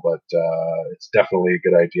a deal, but it's definitely a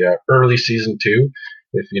good idea. Early season too,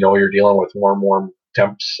 if you're dealing with warm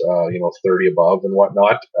temps, 30 above and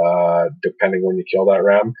whatnot, depending when you kill that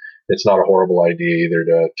ram, it's not a horrible idea either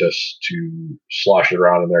to slosh it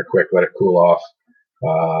around in there quick, let it cool off.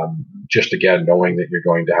 Just again, knowing that you're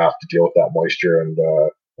going to have to deal with that moisture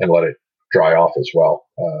and let it dry off as well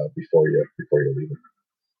before you leave it.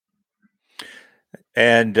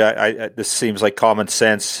 And this seems like common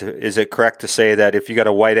sense. Is it correct to say that if you got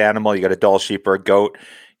a white animal, you got a Dall sheep or a goat,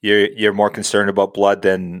 you're more concerned about blood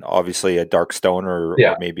than obviously a dark stone or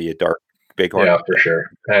maybe a dark bighorn? Yeah, for sure.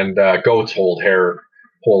 And goats hold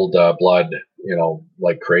blood,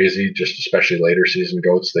 like crazy. Just especially later season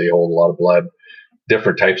goats, they hold a lot of blood.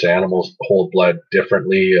 Different types of animals hold blood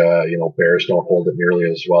differently. Bears don't hold it nearly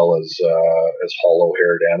as well as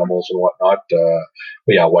hollow-haired animals and whatnot.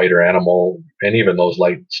 But yeah, whiter animal, and even those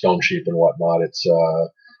light stone sheep and whatnot, it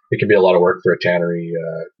can be a lot of work for a tannery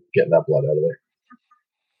getting that blood out of there.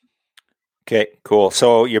 Okay, cool.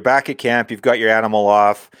 So you're back at camp. You've got your animal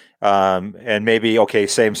off, and maybe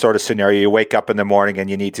same sort of scenario. You wake up in the morning and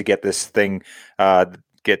you need to get this thing.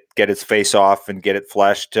 Get its face off and get it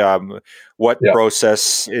fleshed. What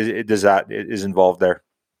process is involved there?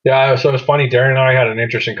 Yeah, so it's funny. Darren and I had an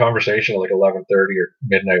interesting conversation at like 11:30 or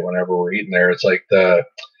midnight whenever we're eating there. It's like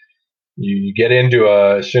you get into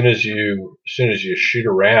as soon as you shoot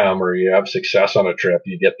a ram or you have success on a trip,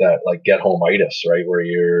 you get that like get home-itis, right? Where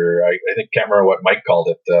I can't remember what Mike called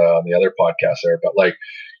it on the other podcast there, but like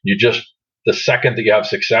you just, the second that you have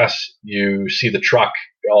success, you see the truck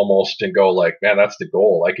almost and go like, man, that's the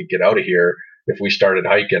goal. I could get out of here. If we started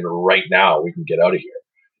hiking right now, we can get out of here.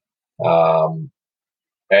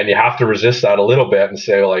 And you have to resist that a little bit and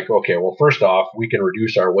say like, okay, well, first off, we can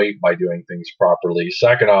reduce our weight by doing things properly.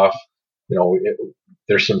 Second off,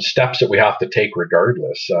 there's some steps that we have to take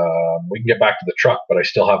regardless. We can get back to the truck, but I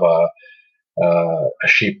still have a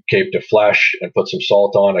sheep cape to flesh and put some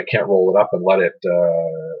salt on. I can't roll it up and let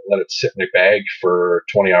it sit in a bag for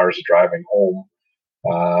 20 hours of driving home.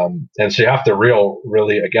 And so you have to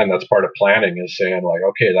really, again, that's part of planning, is saying like,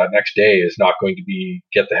 okay, that next day is not going to be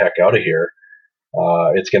get the heck out of here.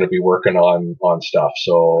 It's going to be working on stuff.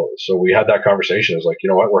 So we had that conversation. It's like, you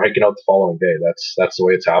know what, we're hiking out the following day. That's the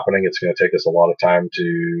way it's happening. It's going to take us a lot of time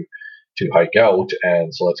to hike out.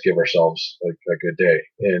 And so let's give ourselves a good day.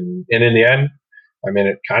 And in the end, I mean,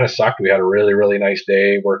 it kind of sucked. We had a really, really nice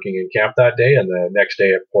day working in camp that day. And the next day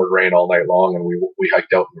it poured rain all night long, and we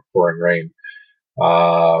hiked out in the pouring rain.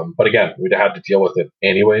 But again, we'd had to deal with it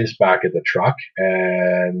anyways back at the truck,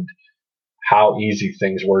 and how easy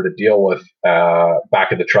things were to deal with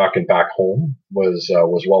back at the truck and back home was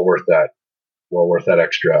well worth that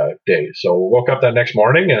extra day. So we woke up that next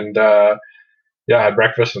morning and I had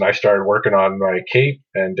breakfast and I started working on my cape,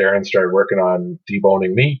 and Darren started working on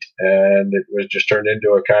deboning meat, and it was just turned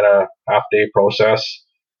into a kind of half-day process.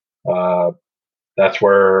 That's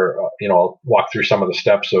where I'll walk through some of the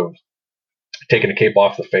steps of taking the cape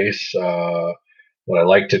off the face. What I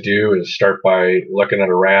like to do is start by looking at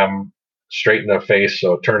a ram straight in the face,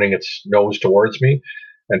 so turning its nose towards me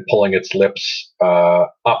and pulling its lips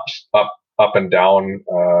up and down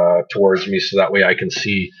towards me, so that way I can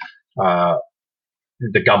see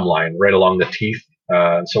the gum line right along the teeth.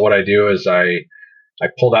 So what I do is I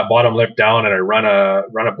pull that bottom lip down and I run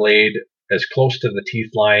a blade as close to the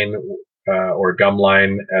teeth line or gum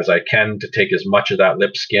line as I can to take as much of that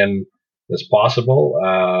lip skin as possible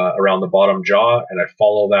around the bottom jaw, and I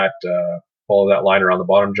follow that line around the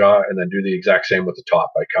bottom jaw, and then do the exact same with the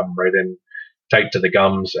top. I come right in tight to the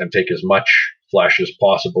gums and take as much flesh as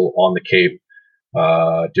possible on the cape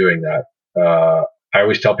doing that. I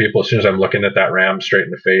always tell people, as soon as I'm looking at that ram straight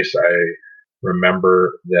in the face, I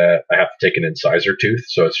remember that I have to take an incisor tooth.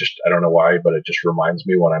 So it's just, I don't know why, but it just reminds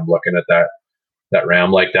me when I'm looking at that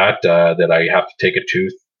ram like that, that I have to take a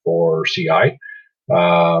tooth for CI.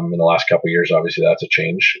 In the last couple of years, obviously that's a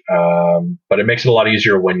change. But it makes it a lot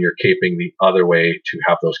easier when you're caping the other way to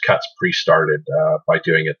have those cuts pre-started by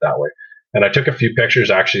doing it that way. And I took a few pictures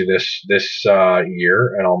actually this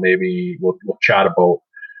year, and we'll chat about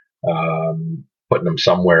putting them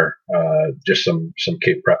somewhere, just some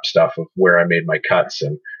cape prep stuff of where I made my cuts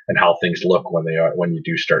and how things look when you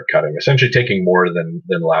do start cutting. Essentially, taking more than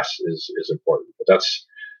less is important. But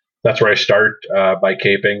that's where I start by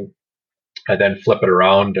caping. I then flip it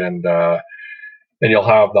around, and you'll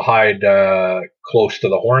have the hide close to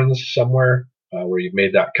the horns somewhere where you've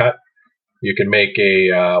made that cut. You can make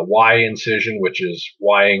a Y incision, which is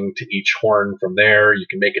Ying to each horn from there. You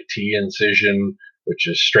can make a T incision, which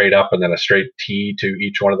is straight up, and then a straight T to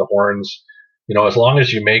each one of the horns. As long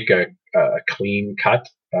as you make a clean cut,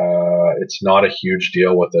 it's not a huge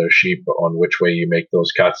deal with a sheep on which way you make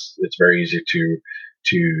those cuts. It's very easy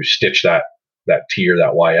to stitch that T or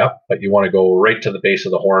that Y up, but you want to go right to the base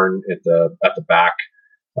of the horn at the back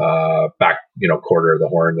quarter of the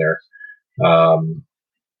horn there.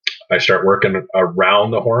 I start working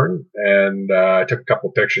around the horn, and I took a couple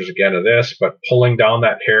pictures again of this, but pulling down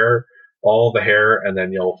that hair, all the hair, and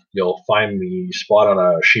then you'll find the spot on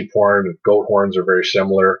a sheep horn. Goat horns are very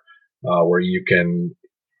similar, where you can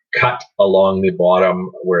cut along the bottom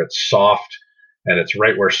where it's soft, and it's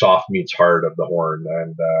right where soft meets hard of the horn,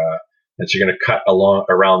 and so you're going to cut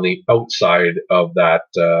around the outside of that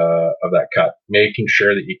cut, making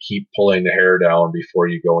sure that you keep pulling the hair down before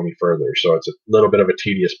you go any further. So it's a little bit of a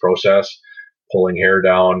tedious process, pulling hair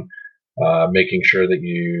down, making sure that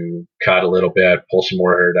you cut a little bit, pull some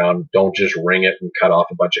more hair down. Don't just wring it and cut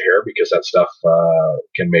off a bunch of hair, because that stuff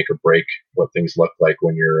can make or break what things look like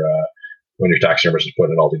when your taxidermist is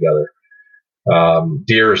putting it all together.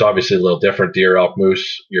 Deer is obviously a little different. Deer, elk,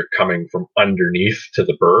 moose, you're coming from underneath to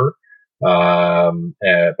the burr.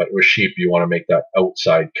 But with sheep, you want to make that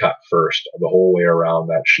outside cut first, the whole way around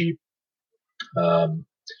that sheep. And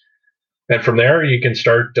from there, you can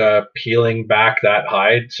start peeling back that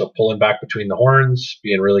hide. So pulling back between the horns,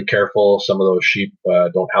 being really careful. Some of those sheep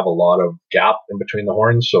don't have a lot of gap in between the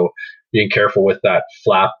horns. So being careful with that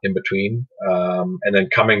flap in between. And then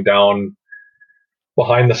coming down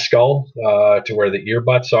behind the skull to where the ear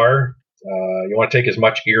butts are. You want to take as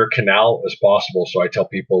much ear canal as possible. So I tell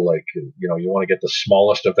people, you want to get the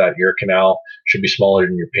smallest of that ear canal. Should be smaller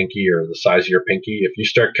than your pinky or the size of your pinky. If you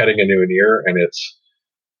start cutting into an ear and it's,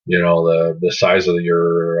 the size of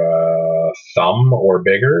your thumb or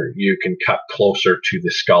bigger, you can cut closer to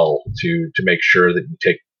the skull to make sure that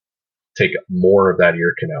you take more of that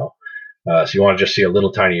ear canal. So you want to just see a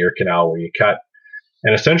little tiny ear canal where you cut.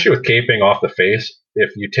 And essentially with caping off the face, if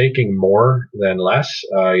you're taking more than less,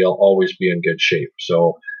 you'll always be in good shape.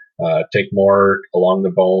 So take more along the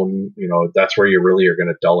bone. That's where you really are going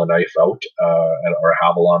to dull a knife out or a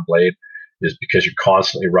Havilon blade, is because you're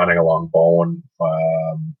constantly running along bone,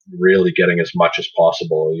 really getting as much as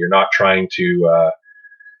possible. You're not trying to,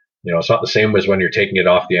 it's not the same as when you're taking it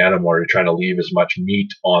off the animal or you're trying to leave as much meat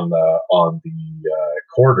on the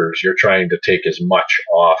quarters. You're trying to take as much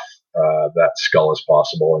off that skull as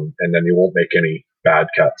possible, and then you won't make any bad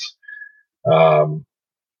cuts.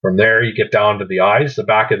 From there, you get down to the eyes, the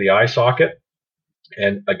back of the eye socket.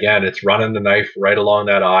 And again, it's running the knife right along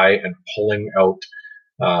that eye and pulling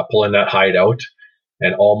that hide out,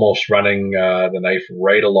 and almost running the knife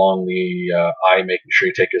right along the eye, making sure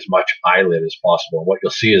you take as much eyelid as possible. And what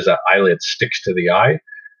you'll see is that eyelid sticks to the eye,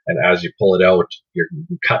 and as you pull it out, you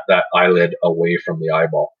can cut that eyelid away from the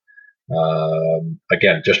eyeball.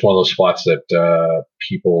 Again, just one of those spots that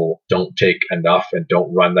people don't take enough and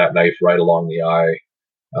don't run that knife right along the eye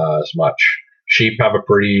as much. Sheep have a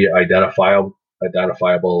pretty identifiable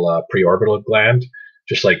preorbital gland,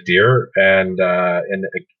 just like deer. And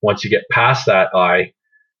once you get past that eye,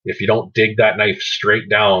 if you don't dig that knife straight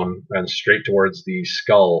down and straight towards the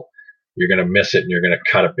skull, you're going to miss it, and you're going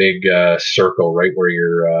to cut a big circle right where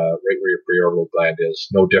your preorbital gland is.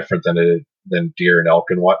 No different than deer and elk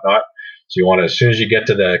and whatnot. So you want to, as soon as you get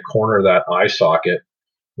to the corner of that eye socket,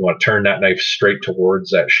 you want to turn that knife straight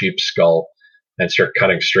towards that sheep's skull and start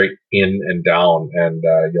cutting straight in and down, and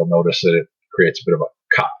you'll notice that it creates a bit of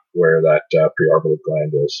a cut where that preorbital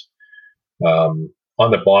gland is. On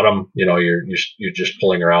the bottom, you're just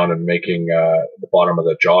pulling around and making the bottom of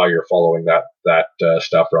the jaw. You're following that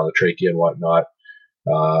stuff around the trachea and whatnot.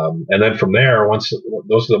 And then from there, once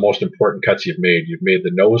those are the most important cuts you've made. You've made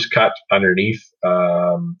the nose cut underneath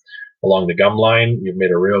along the gum line. You've made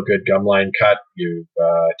a real good gum line cut. You've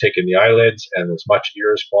taken the eyelids and as much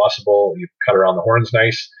ear as possible. You've cut around the horns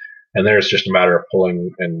nice. And then it's just a matter of pulling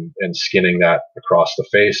and skinning that across the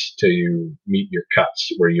face till you meet your cuts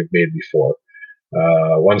where you've made before.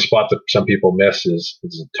 One spot that some people miss is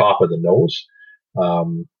the top of the nose.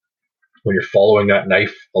 When you're following that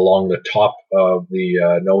knife along the top of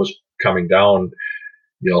the nose coming down,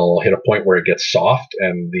 you'll hit a point where it gets soft,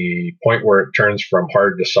 and the point where it turns from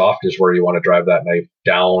hard to soft is where you want to drive that knife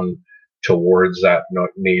down towards that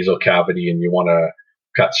nasal cavity, and you want to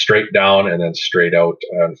cut straight down and then straight out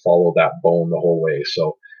and follow that bone the whole way.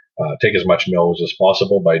 So take as much nose as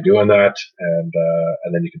possible by doing that, and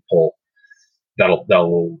then you can pull.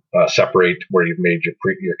 That'll separate where you've made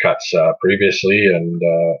your cuts previously, and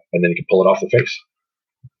then you can pull it off the face.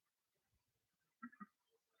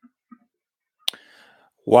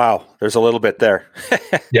 Wow, there's a little bit there.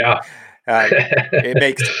 Yeah. You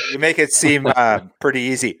make it seem pretty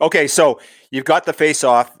easy. Okay, so you've got the face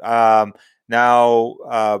off. Now,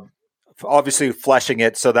 obviously fleshing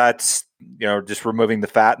it, so that's just removing the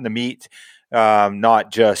fat and the meat,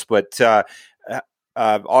 not just, but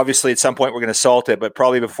obviously at some point we're going to salt it, but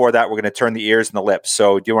probably before that we're going to turn the ears and the lips.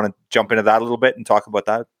 So do you want to jump into that a little bit and talk about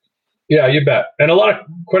that? Yeah, you bet. And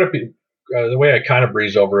quite a few. The way I kind of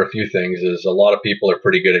breeze over a few things is a lot of people are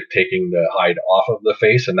pretty good at taking the hide off of the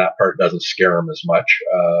face, and that part doesn't scare them as much.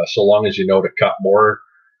 So long as you know to cut more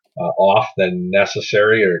off than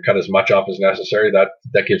necessary, or cut as much off as necessary, that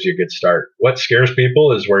gives you a good start. What scares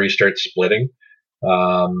people is where you start splitting,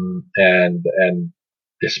 and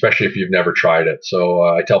especially if you've never tried it. So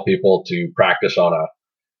I tell people to practice on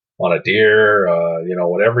a deer,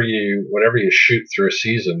 whatever you shoot through a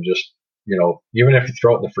season, just even if you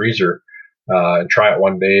throw it in the freezer. And try it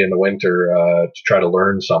one day in the winter to try to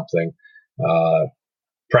learn something.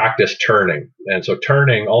 Practice turning. And so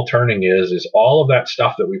all turning is all of that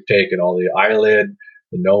stuff that we've taken, all the eyelid,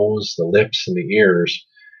 the nose, the lips, and the ears,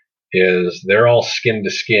 they're all skin to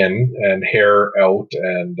skin and hair out,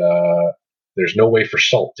 and there's no way for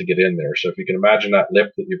salt to get in there. So if you can imagine that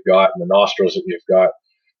lip that you've got and the nostrils that you've got,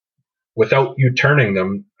 without you turning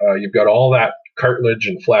them, you've got all that cartilage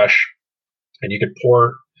and flesh, and you could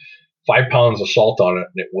pour 5 pounds of salt on it,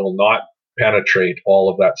 and it will not penetrate all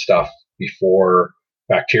of that stuff before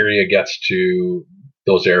bacteria gets to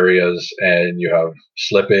those areas, and you have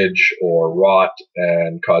slippage or rot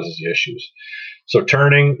and causes you issues. So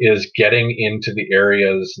turning is getting into the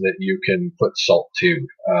areas that you can put salt to.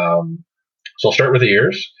 So I'll start with the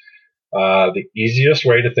ears. The easiest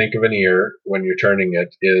way to think of an ear when you're turning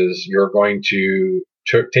it is you're going to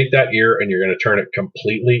take that ear and you're going to turn it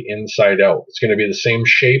completely inside out. It's going to be the same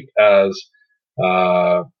shape as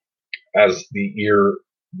the ear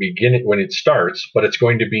beginning when it starts, but it's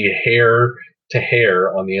going to be hair to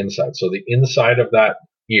hair on the inside. So the inside of that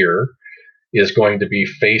ear is going to be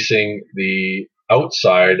facing the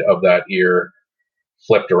outside of that ear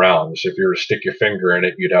flipped around. So if you were to stick your finger in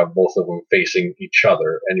it, you'd have both of them facing each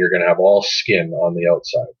other, and you're going to have all skin on the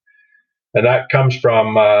outside. And that comes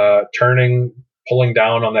from pulling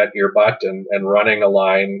down on that ear butt and running a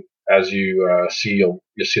line. As you see, you'll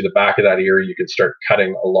see the back of that ear. You can start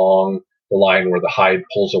cutting along the line where the hide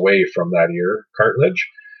pulls away from that ear cartilage.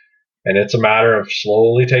 And it's a matter of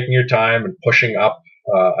slowly taking your time and pushing up.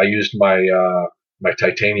 I used my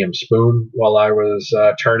titanium spoon while I was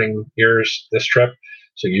turning ears this trip.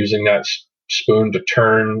 So using that spoon to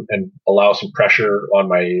turn and allow some pressure on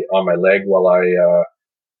my leg while I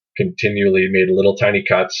continually made little tiny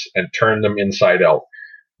cuts and turned them inside out.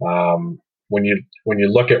 When you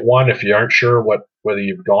look at one, if you aren't sure whether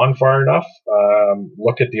you've gone far enough,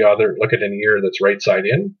 look at an ear that's right side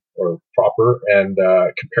in or proper, and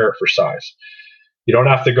compare it for size. You don't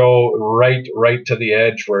have to go right to the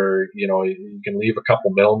edge where, you can leave a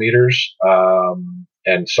couple millimeters,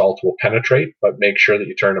 and salt will penetrate, but make sure that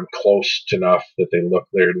you turn them close enough that they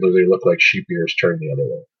literally look like sheep ears turned the other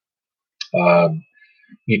way.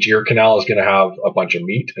 Each ear canal is going to have a bunch of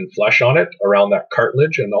meat and flesh on it around that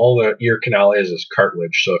cartilage, and all the ear canal is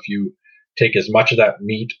cartilage. So if you take as much of that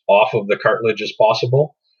meat off of the cartilage as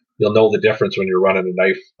possible, you'll know the difference when you're running a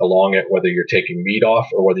knife along it, whether you're taking meat off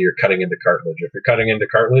or whether you're cutting into cartilage. If you're cutting into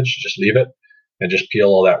cartilage, just leave it and just peel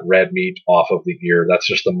all that red meat off of the ear. That's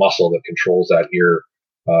just the muscle that controls that ear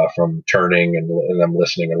from turning and them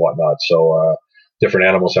listening and whatnot. So different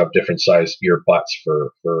animals have different size ear butts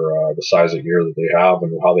for the size of ear that they have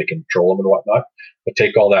and how they control them and whatnot. But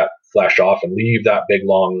take all that flesh off and leave that big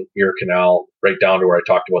long ear canal right down to where I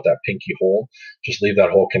talked about that pinky hole. Just leave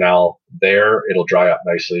that whole canal there. It'll dry up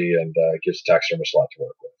nicely and gives the taxidermist a lot to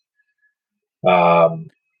work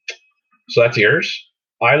with. So that's ears.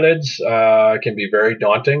 Eyelids can be very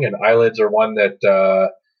daunting, and eyelids are one that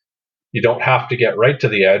you don't have to get right to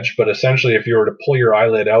the edge, but essentially if you were to pull your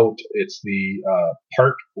eyelid out, it's the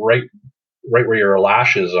part right where your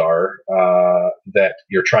lashes are that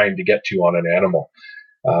you're trying to get to on an animal.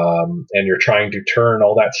 And you're trying to turn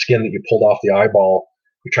all that skin that you pulled off the eyeball,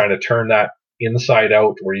 you're trying to turn that inside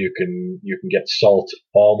out where you can get salt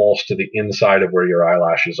almost to the inside of where your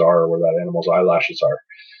eyelashes are, or where that animal's eyelashes are.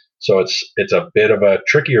 So it's a bit of a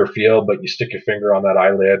trickier feel, but you stick your finger on that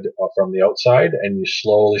eyelid from the outside, and you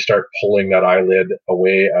slowly start pulling that eyelid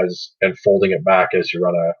away and folding it back as you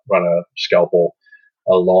run a scalpel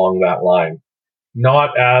along that line.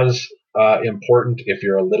 Not as important if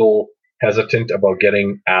you're a little hesitant about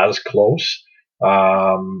getting as close,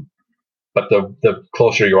 but the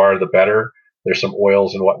closer you are, the better. There's some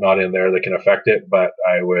oils and whatnot in there that can affect it, but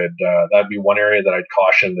I would that'd be one area that I'd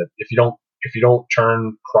caution, that if you don't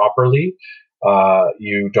turn properly,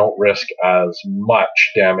 you don't risk as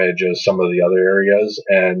much damage as some of the other areas,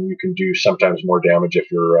 and you can do sometimes more damage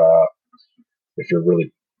if you're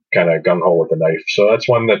really kind of gung-ho with the knife. So that's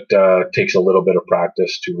one that takes a little bit of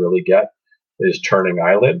practice to really get, is turning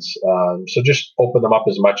eyelids. So just open them up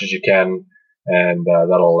as much as you can, and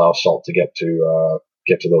that'll allow salt to get to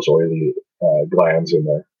those oily glands in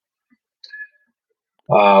there.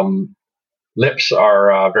 Lips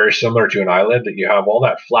are very similar to an eyelid, that you have all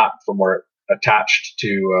that flap from where it attached to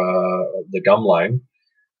the gum line,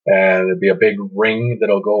 and it'd be a big ring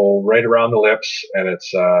that'll go right around the lips, and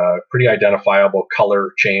it's a pretty identifiable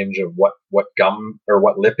color change of what gum or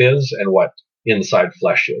what lip is and what inside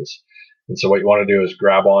flesh is. And so what you want to do is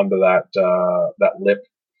grab onto that lip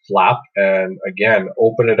flap, and again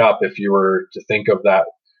open it up. If you were to think of that,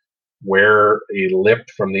 where a lip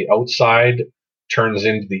from the outside turns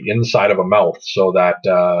into the inside of a mouth, so that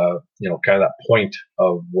kind of that point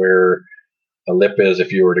of where a lip is,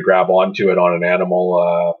 if you were to grab onto it on an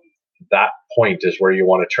animal, that point is where you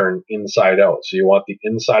want to turn inside out. So you want the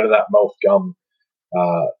inside of that mouth gum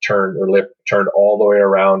lip turned all the way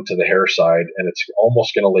around to the hair side, and it's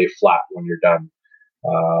almost going to lay flat when you're done.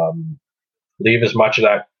 Leave as much of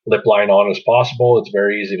that lip line on as possible. It's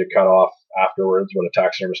very easy to cut off afterwards, what a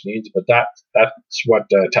taxidermist needs, but that's what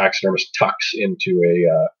a taxidermist tucks into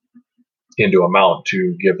a mount,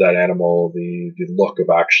 to give that animal the look of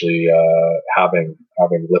actually having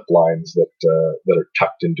lip lines that are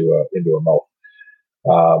tucked into a mouth.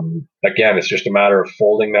 Again, it's just a matter of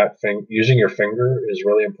folding that thing. Using your finger is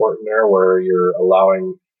really important there, where you're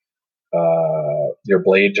allowing your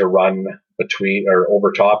blade to run between or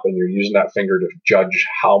over top, and you're using that finger to judge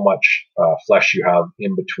how much flesh you have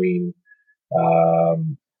in between,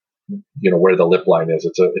 where the lip line is.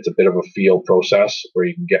 It's a bit of a feel process where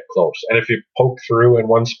you can get close. And if you poke through in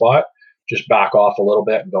one spot, just back off a little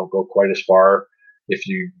bit and don't go quite as far. If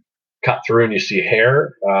you cut through and you see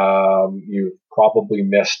hair, you've probably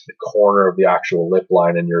missed the corner of the actual lip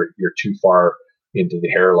line, and you're too far into the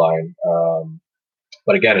hairline.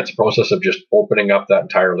 But again, it's a process of just opening up that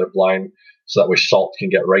entire lip line, so that way salt can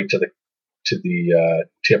get right to the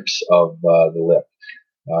tips of the lip.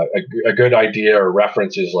 A good idea or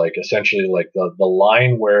reference is essentially the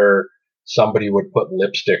line where somebody would put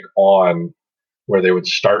lipstick on, where they would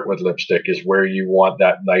start with lipstick, is where you want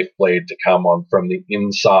that knife blade to come on from the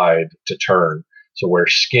inside to turn. So where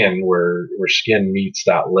skin meets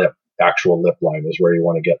that actual lip line is where you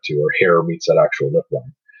want to get to, or hair meets that actual lip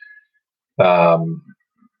line.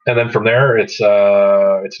 And then from there, it's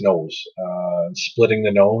nose. Splitting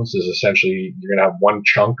the nose is essentially, you're going to have one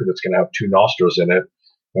chunk that's going to have two nostrils in it.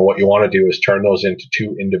 And what you want to do is turn those into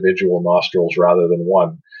two individual nostrils rather than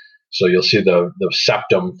one. So you'll see the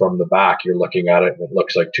septum from the back. You're looking at it, and it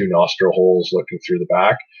looks like two nostril holes looking through the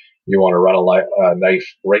back. you want to run a knife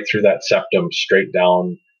right through that septum straight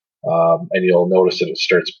down, and you'll notice that it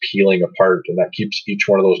starts peeling apart, and that keeps each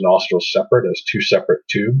one of those nostrils separate as two separate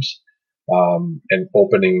tubes, and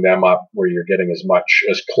opening them up where you're getting as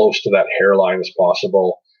close to that hairline as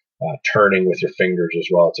possible, turning with your fingers as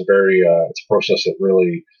well. It's a process that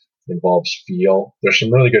really involves feel. There's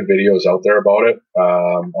some really good videos out there about it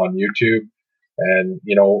on YouTube, and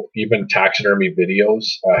even taxidermy videos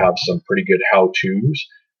have some pretty good how-tos.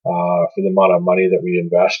 For the amount of money that we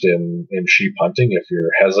invest in sheep hunting, if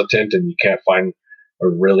you're hesitant and you can't find a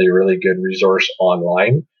really, really good resource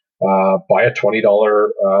online, buy a $20,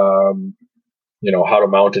 how to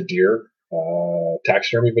mount a deer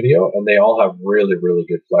taxidermy video, and they all have really, really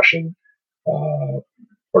good fleshing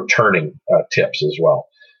or turning tips as well.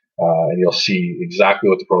 And you'll see exactly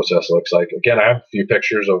what the process looks like. Again, I have a few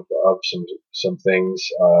pictures of some things.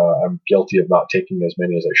 I'm guilty of not taking as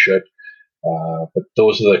many as I should. But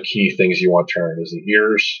those are the key things you want to turn: is the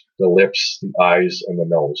ears, the lips, the eyes, and the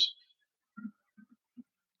nose.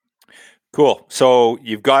 Cool. So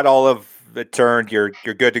you've got all of it turned. You're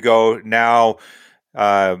good to go now.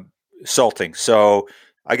 Salting. So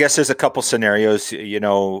I guess there's a couple scenarios.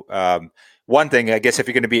 One thing, I guess, if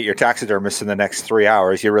you're going to be at your taxidermist in the next 3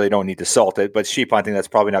 hours, you really don't need to salt it. But sheep hunting, that's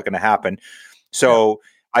probably not going to happen. So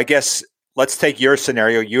I guess let's take your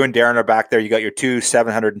scenario. You and Darren are back there. You got your 2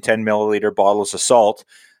 710 milliliter bottles of salt.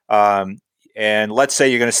 And let's say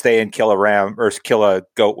you're going to stay and kill a ram or kill a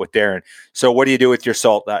goat with Darren. So what do you do with your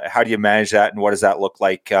salt? How do you manage that? And what does that look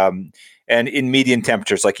like? And in median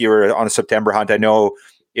temperatures, like you were on a September hunt, I know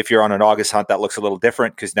if you're on an August hunt, that looks a little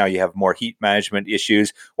different because now you have more heat management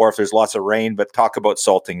issues, or if there's lots of rain. But talk about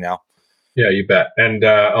salting now. Yeah, you bet. And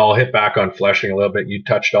I'll hit back on fleshing a little bit. You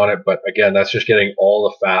touched on it, but again, that's just getting all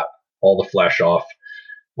the fat, all the flesh off.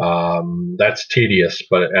 That's tedious,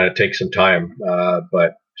 and it takes some time.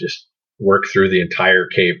 But just work through the entire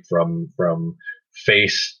cape from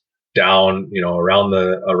face down, around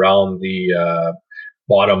the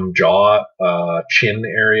bottom jaw, chin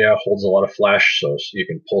area holds a lot of flesh, so you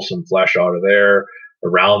can pull some flesh out of there,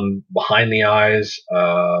 around behind the eyes,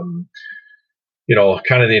 kind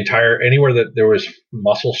of the entire, anywhere that there was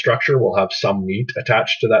muscle structure will have some meat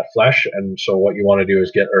attached to that flesh. And so what you want to do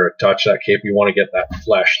is touch that cape. You want to get that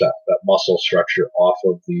flesh, that muscle structure off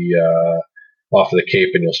of the cape,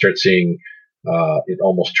 and you'll start seeing it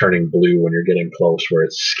almost turning blue when you're getting close, where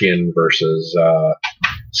it's skin versus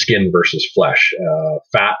flesh.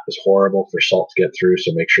 Fat is horrible for salt to get through,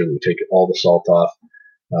 so make sure that you take all the salt off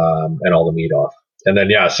and all the meat off. And then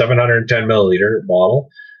 710 milliliter bottle.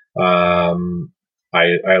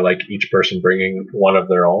 I like each person bringing one of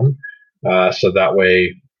their own, so that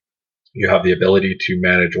way you have the ability to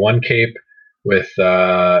manage one cape with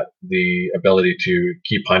the ability to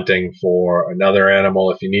keep hunting for another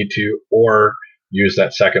animal if you need to, or use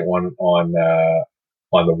that second one on the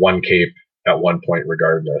one cape at one point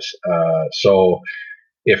regardless. So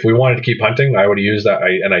if we wanted to keep hunting, I would use that.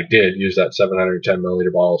 I did use that 710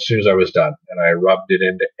 milliliter bottle as soon as I was done, and I rubbed it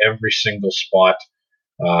into every single spot.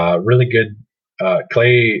 Really good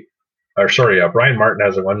Brian Martin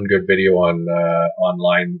has one good video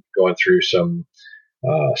online going through some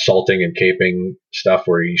salting and caping stuff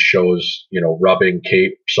where he shows, rubbing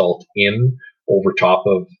cape salt in over top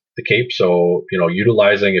of the cape. So,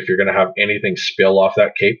 utilizing, if you're going to have anything spill off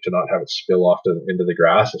that cape, to not have it spill off into the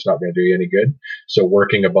grass, it's not going to do you any good. So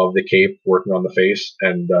working above the cape, working on the face,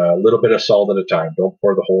 and a little bit of salt at a time. Don't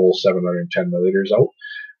pour the whole 710 milliliters out.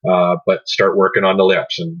 But start working on the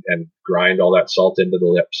lips and grind all that salt into the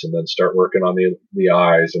lips, and then start working on the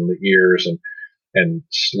eyes and the ears, and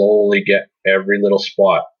slowly get every little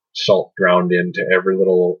spot salt ground into every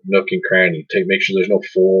little nook and cranny. Make sure there's no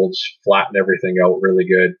folds, flatten everything out really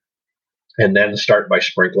good, and then start by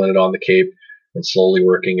sprinkling it on the cape and slowly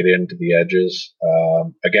working it into the edges.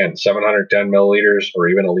 Again, 710 milliliters or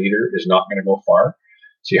even a liter is not going to go far,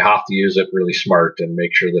 so you have to use it really smart and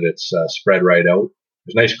make sure that it's spread right out. It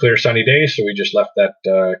was a nice, clear, sunny day, so we just left that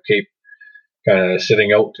cape kind of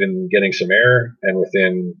sitting out and getting some air, and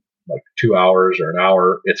within like 2 hours or an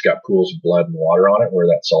hour, it's got pools of blood and water on it where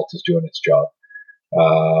that salt is doing its job.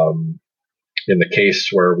 In the case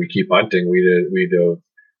where we keep hunting, we'd have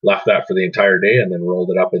left that for the entire day and then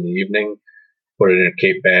rolled it up in the evening, put it in a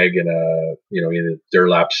cape bag in either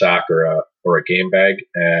Durlap sack or a game bag,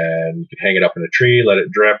 and you can hang it up in a tree, let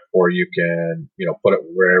it drip, or you can, put it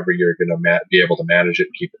wherever you're going to be able to manage it,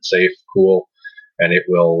 keep it safe, cool, and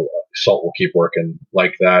salt will keep working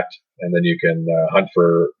like that. And then you can hunt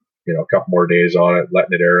for, a couple more days on it,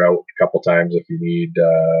 letting it air out a couple times if you need,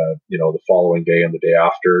 the following day and the day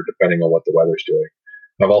after, depending on what the weather's doing.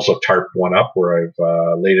 I've also tarped one up where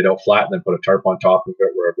I've laid it out flat and then put a tarp on top of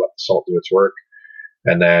it where I've let the salt do its work,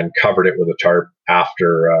 and then covered it with a tarp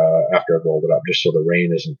after I've rolled it up, just so the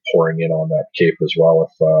rain isn't pouring in on that cape as well.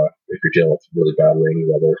 If you're dealing with really bad rainy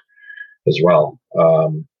weather as well.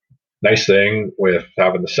 Nice thing with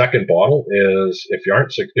having the second bottle is if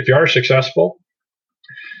you are successful,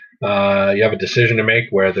 you have a decision to make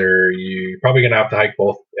whether you're probably going to have to hike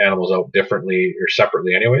both animals out differently or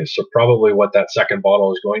separately anyways. So probably what that second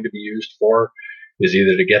bottle is going to be used for is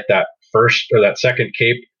either to get that first or that second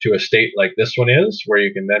cape to a state like this one is, where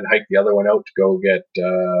you can then hike the other one out to go get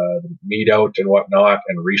meat out and whatnot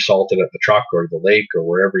and resalt it at the truck or the lake or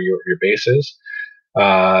wherever your base is.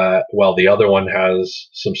 While the other one has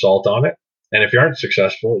some salt on it. And if you aren't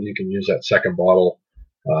successful, you can use that second bottle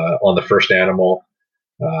on the first animal,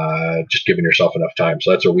 just giving yourself enough time.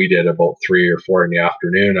 So that's what we did about 3 or 4 in the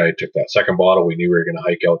afternoon. I took that second bottle. We knew we were going to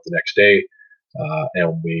hike out the next day,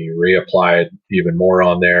 and we reapplied even more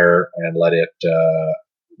on there and let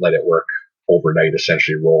it work overnight,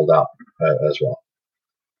 essentially rolled up as well.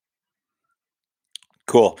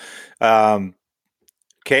 Cool.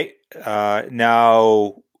 Okay.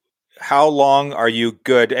 Now, how long are you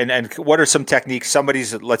good? And what are some techniques?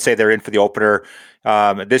 Let's say they're in for the opener.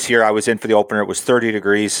 This year I was in for the opener. It was 30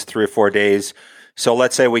 degrees, 3 or 4 days. So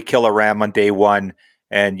let's say we kill a ram on day 1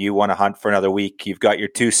 and you want to hunt for another week. You've got your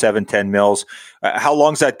 2 7-10 mils. How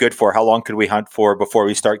long is that good for? How long could we hunt for before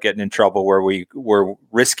we start getting in trouble where we're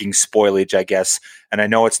risking spoilage, I guess? And I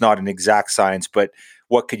know it's not an exact science, but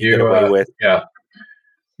what could you get away with? Yeah.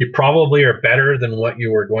 You probably are better than what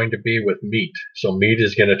you were going to be with meat. So meat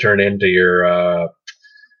is going to turn into your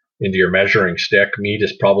measuring stick. Meat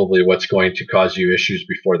is probably what's going to cause you issues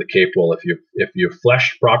before the cape will. If you've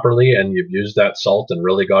fleshed properly and you've used that salt and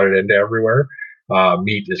really got it into everywhere,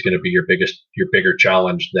 meat is going to be your bigger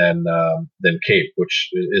challenge than cape. Which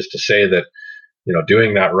is to say that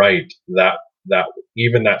doing that right, that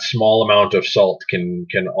even that small amount of salt can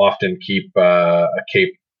often keep a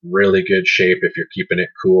cape really good shape if you're keeping it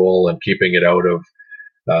cool and keeping it out of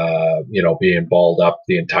being balled up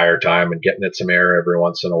the entire time and getting it some air every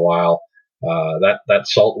once in a while. That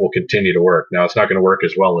salt will continue to work. Now it's not going to work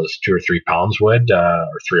as well as 2 or 3 pounds would, or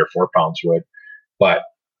 3 or 4 pounds would, but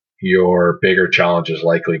your bigger challenge is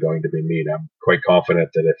likely going to be meat. I'm quite confident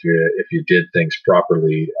that if you did things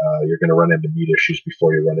properly, you're going to run into meat issues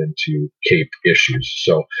before you run into cape issues.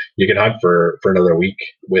 So you can hunt for another week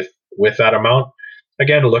with that amount.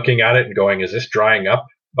 Again, looking at it and going, is this drying up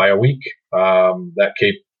by a week? That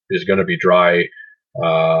cape is going to be dry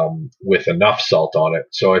with enough salt on it.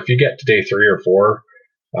 So if you get to day 3 or 4,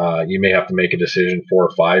 you may have to make a decision, 4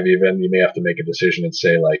 or 5 even. You may have to make a decision and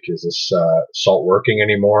say, like, is this salt working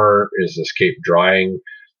anymore? Is this cape drying?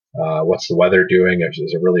 What's the weather doing? Is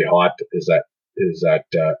it really hot? Is that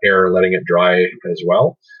air letting it dry as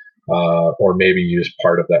well? Or maybe use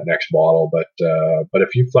part of that next bottle. But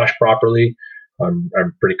if you flush properly,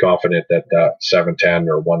 I'm pretty confident that 7-10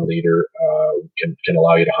 or 1 liter can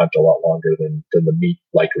allow you to hunt a lot longer than the meat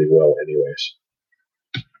likely will anyways.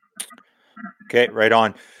 Okay, right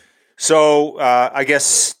on. So I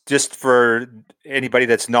guess just for anybody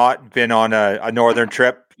that's not been on a northern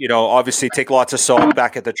trip, obviously take lots of salt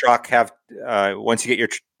back at the truck. Have once you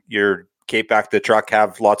get your cape back to the truck,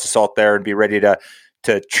 have lots of salt there and be ready to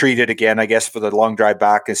treat it again, I guess, for the long drive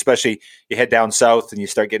back. Especially you head down south and you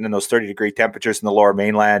start getting in those 30-degree temperatures in the lower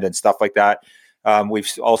mainland and stuff like that.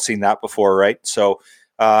 We've all seen that before, right? So,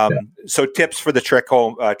 So tips for the trip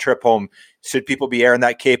home. Should people be airing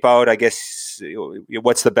that cape out? I guess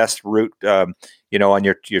what's the best route, on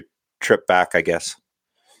your trip back, I guess?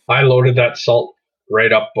 I loaded that salt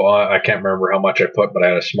right up. I can't remember how much I put, but I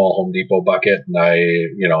had a small Home Depot bucket and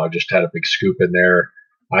I just had a big scoop in there.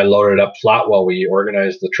 I loaded it up flat while we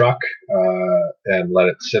organized the truck and let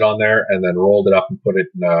it sit on there, and then rolled it up and put it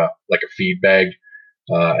in like a feed bag,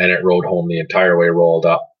 and it rode home the entire way rolled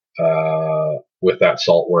up with that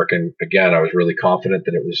salt work. And again, I was really confident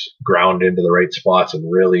that it was ground into the right spots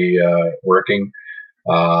and really working.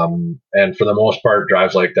 And for the most part,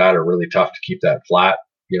 drives like that are really tough to keep that flat.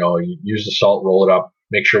 You use the salt, roll it up,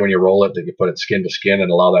 make sure when you roll it that you put it skin to skin and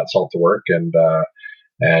allow that salt to work. And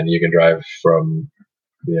you can drive from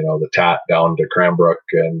the Tat down to Cranbrook,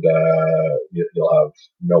 and you'll have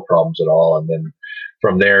no problems at all. And then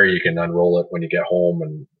from there, you can unroll it when you get home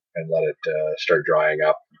and let it start drying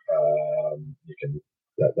up. You can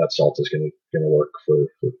that salt is going to work for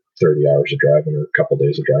 30 hours of driving or a couple of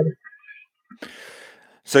days of driving.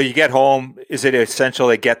 So you get home, is it essential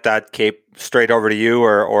to get that cape straight over to you,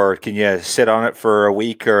 or can you sit on it for a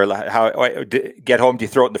week, or how get home? Do you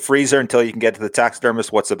throw it in the freezer until you can get to the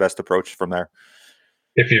taxidermist? What's the best approach from there?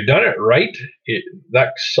 if you've done it right,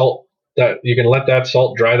 that salt, that you can let that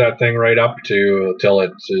salt dry that thing right up to till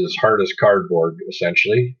it's as hard as cardboard,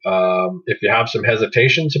 essentially. If you have some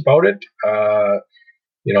hesitations about it,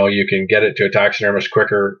 you can get it to a taxidermist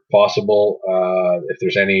quicker possible. If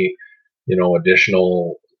there's any,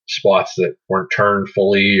 additional spots that weren't turned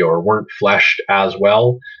fully or weren't fleshed as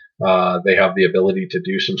well, they have the ability to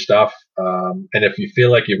do some stuff. And if you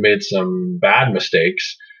feel like you've made some bad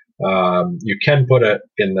mistakes, you can put it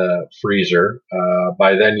in the freezer.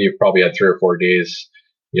 By then, you've probably had 3 or 4 days,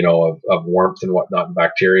 of warmth and whatnot, and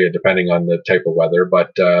bacteria, depending on the type of weather.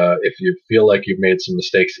 But if you feel like you've made some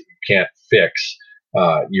mistakes that you can't fix,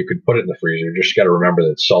 you could put it in the freezer. You just got to remember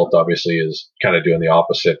that salt obviously is kind of doing the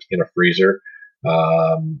opposite in a freezer,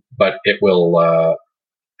 but it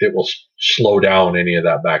will slow down any of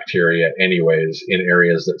that bacteria anyways in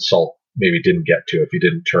areas that salt maybe didn't get to. If you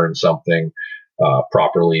didn't turn something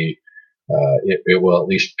properly, it will at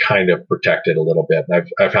least kind of protect it a little bit. And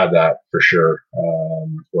I've had that for sure,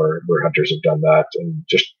 where hunters have done that, and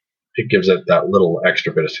just it gives it that little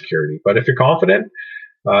extra bit of security. But if you're confident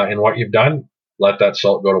in what you've done, let that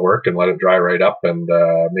salt go to work and let it dry right up, and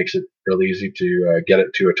makes it really easy to get it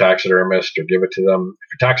to a taxidermist or give it to them.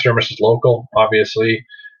 If your taxidermist is local, obviously,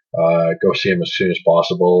 go see him as soon as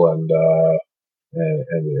possible, and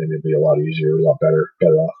it'd be a lot easier, a lot better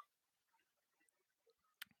off.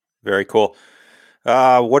 Very cool.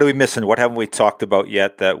 What are we missing? What haven't we talked about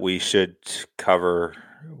yet that we should cover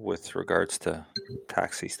with regards to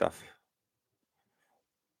taxi stuff?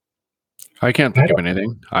 I can't think of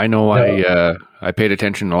anything. I know I paid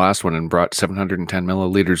attention to the last one and brought 710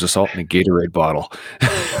 milliliters of salt in a Gatorade bottle.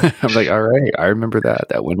 I'm like, all right, I remember that.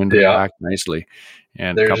 That went into the pack nicely.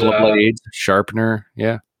 And a couple of blades, sharpener.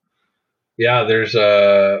 Yeah. Yeah, there's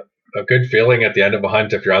a good feeling at the end of a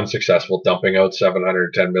hunt if you're unsuccessful, dumping out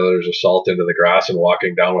 710 milliliters of salt into the grass and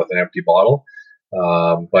walking down with an empty bottle.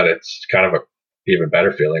 But it's kind of a even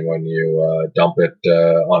better feeling when you dump it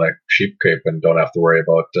on a sheep cape and don't have to worry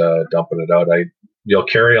about dumping it out. You'll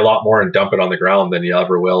carry a lot more and dump it on the ground than you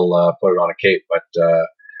ever will put it on a cape, but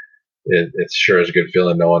it sure is a good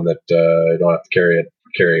feeling knowing that you don't have to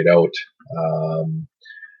carry it out.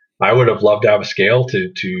 I would have loved to have a scale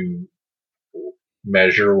to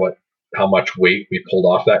measure how much weight we pulled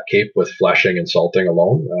off that cape with fleshing and salting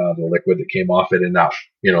alone, the liquid that came off it in that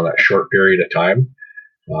that short period of time.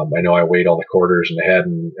 I know I weighed all the quarters and the head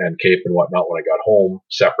and cape and whatnot when I got home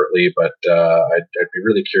separately, but I'd be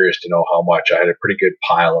really curious to know how much. I had a pretty good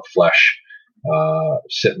pile of flesh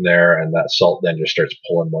sitting there, and that salt then just starts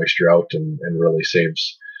pulling moisture out and really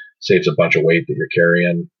saves a bunch of weight that you're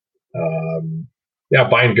carrying.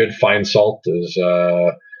 Buying good fine salt is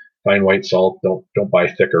fine white salt. Don't buy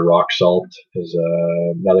thicker rock salt is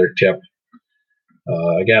another tip.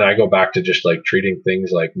 Again, I go back to just like treating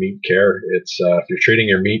things like meat care. It's if you're treating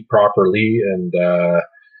your meat properly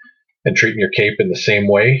and treating your cape in the same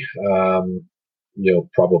way, you'll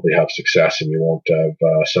probably have success and you won't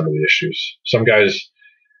have some of the issues. Some guys,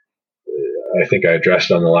 I think I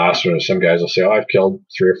addressed on the last one, some guys will say, "Oh, I've killed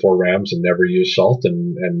 3 or 4 rams and never used salt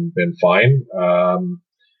and been fine."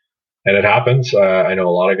 And it happens. I know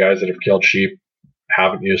a lot of guys that have killed sheep,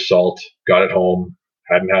 haven't used salt, got it home,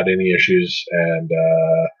 hadn't had any issues, and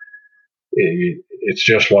it's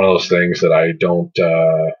just one of those things that I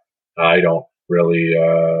don't really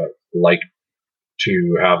like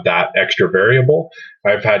to have that extra variable.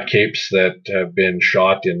 I've had capes that have been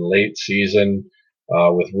shot in late season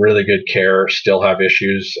with really good care, still have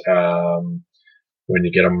issues when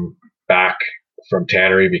you get them back from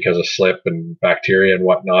tannery because of slip and bacteria and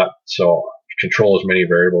whatnot. So control as many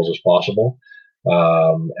variables as possible.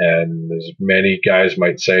 And as many guys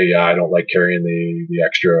might say, yeah, I don't like carrying the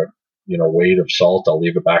extra, weight of salt. I'll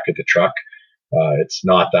leave it back at the truck. It's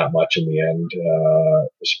not that much in the end,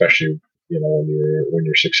 especially, when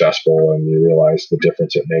you're successful and you realize the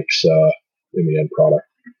difference it makes in the end product.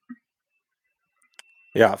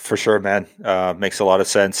 Yeah, for sure, man. Makes a lot of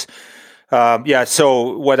sense.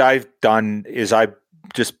 So what I've done is I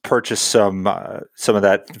just purchased some of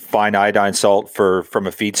that fine iodine salt from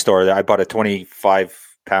a feed store. I bought a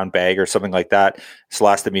 25-pound bag or something like that. It's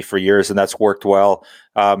lasted me for years, and that's worked well.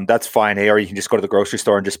 That's fine. Or you can just go to the grocery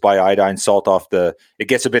store and just buy iodine salt it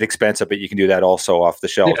gets a bit expensive, but you can do that also off the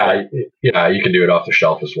shelf. Yeah, you can do it off the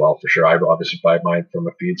shelf as well, for sure. I obviously buy mine from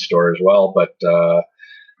a feed store as well, but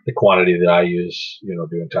the quantity that I use,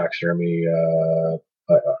 doing taxidermy,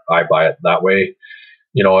 I buy it that way.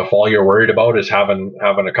 If all you're worried about is having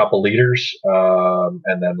a couple liters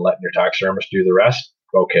and then letting your taxidermist do the rest,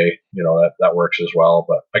 okay, that works as well.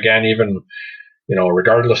 But again, even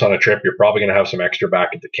regardless on a trip, you're probably going to have some extra back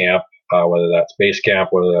at the camp. whether that's base camp,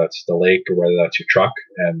 whether that's the lake, or whether that's your truck.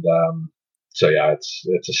 And so yeah,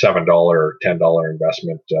 it's a $7 or $10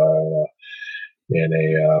 investment in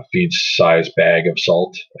a feed size bag of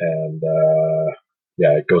salt, and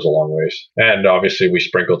yeah, it goes a long ways. And obviously, we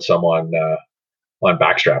sprinkled some on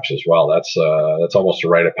backstraps as well. That's almost a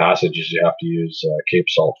rite of passage. Is you have to use Cape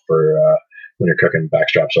salt for when you're cooking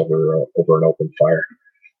backstraps over an open fire.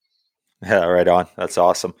 Yeah, right on. That's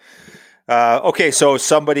awesome. Okay, so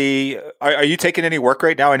somebody, are you taking any work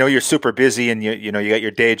right now? I know you're super busy, and you got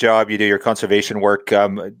your day job, you do your conservation work.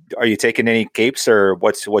 Are you taking any capes, or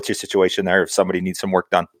what's your situation there? If somebody needs some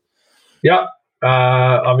work done? Yeah,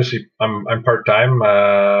 obviously I'm part time,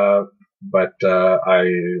 but I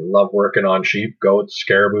love working on sheep, goats,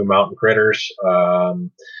 caribou, mountain critters.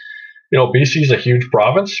 BC is a huge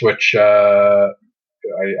province, which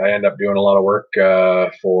I end up doing a lot of work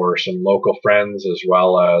for some local friends, as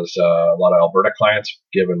well as a lot of Alberta clients.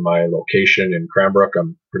 Given my location in Cranbrook,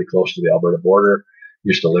 I'm pretty close to the Alberta border.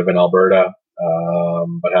 Used to live in Alberta,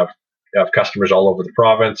 but have customers all over the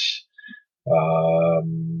province,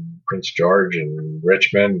 Prince George and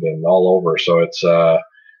Richmond and all over. So it's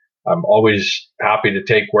I'm always happy to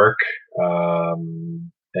take work.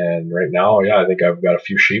 And right now, yeah, I think I've got a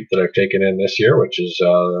few sheep that I've taken in this year, which is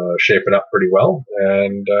shaping up pretty well.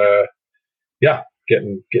 And yeah, get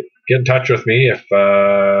in touch with me if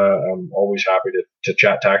I'm always happy to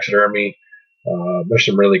chat taxidermy. There's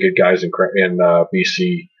some really good guys in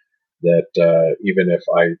BC that even if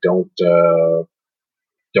I don't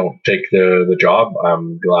take the job,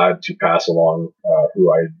 I'm glad to pass along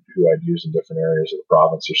who I'd use in different areas of the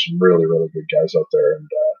province. There's some really, really good guys out there, and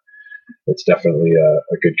it's definitely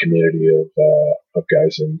a good community of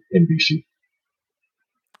guys in BC.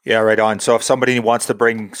 Yeah, right on. So if somebody wants to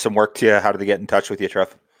bring some work to you, how do they get in touch with you,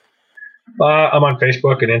 Trev? I'm on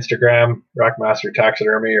Facebook and Instagram, Rackmaster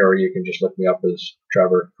Taxidermy, or you can just look me up as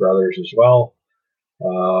Trevor for others as well.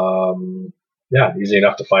 Yeah, easy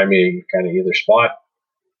enough to find me kind of either spot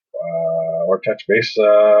or touch base,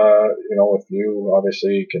 with you.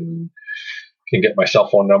 Obviously, you can get my cell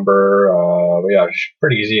phone number. But yeah, it's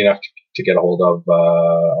pretty easy enough to get a hold of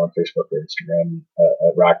on Facebook or Instagram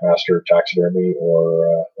at Rackmaster Taxidermy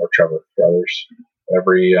or Trevor Brothers.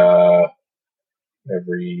 Every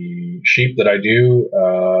sheep that I do,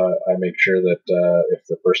 I make sure that if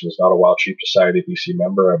the person is not a Wild Sheep Society BC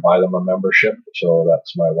member, I buy them a membership. So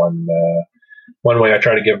that's my one way I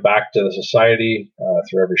try to give back to the society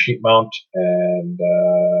through every sheep mount, and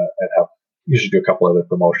have usually do a couple other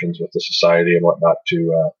promotions with the society and whatnot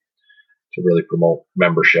to really promote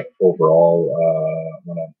membership overall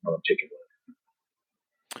when I'm taking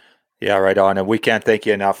work. Yeah, right on. And we can't thank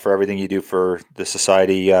you enough for everything you do for the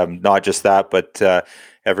society. Not just that, but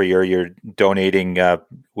every year you're donating.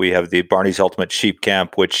 We have the Barney's Ultimate Sheep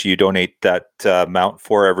Camp, which you donate that mount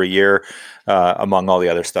for every year, among all the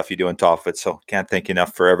other stuff you do on top of it. So can't thank you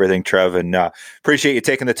enough for everything, Trev. And appreciate you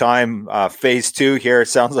taking the time. Phase 2 here. It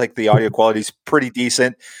sounds like the audio quality is pretty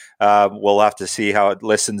decent. We'll have to see how it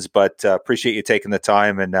listens, but appreciate you taking the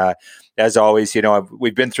time. And as always,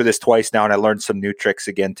 we've been through this twice now, and I learned some new tricks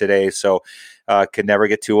again today. So can never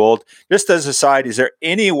get too old. Just as a side, is there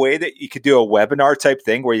any way that you could do a webinar type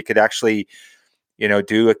thing where you could actually,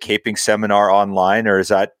 do a caping seminar online, or is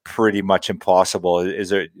that pretty much impossible?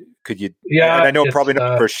 Could you? Yeah, and I know probably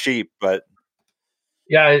not for sheep, but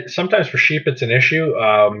yeah, sometimes for sheep it's an issue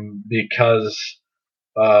because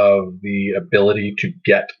of the ability to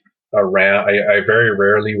get a ram. I very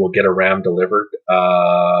rarely will get a ram delivered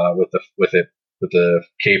with the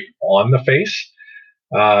cape on the face.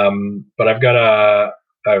 But I've got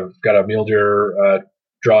a mule deer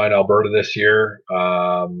draw in Alberta this year.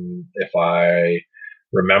 If I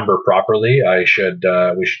remember properly, we should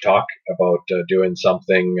talk about doing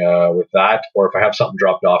something with that, or if I have something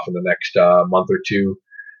dropped off in the next month or two.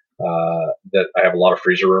 That I have a lot of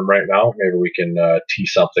freezer room right now. Maybe we can tee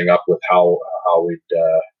something up with how we'd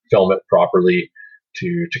film it properly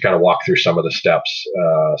to kind of walk through some of the steps,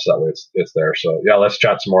 so that way it's there. So yeah, let's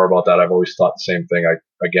chat some more about that. I've always thought the same thing. I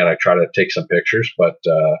try to take some pictures, but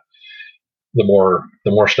the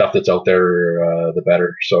more stuff that's out there, the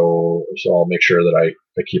better. So I'll make sure that I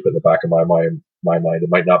keep it in the back of my mind. It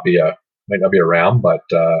might not be a ram, but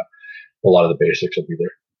a lot of the basics will be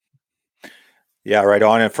there. Yeah, right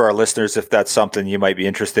on. And for our listeners, if that's something you might be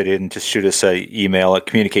interested in, just shoot us an email at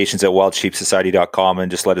communications@wildsheepsociety.com and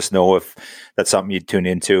just let us know if that's something you'd tune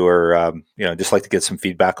into, or just like to get some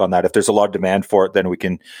feedback on that. If there's a lot of demand for it, then we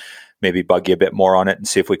can maybe bug you a bit more on it and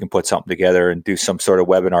see if we can put something together and do some sort of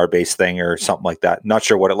webinar based thing or something like that. Not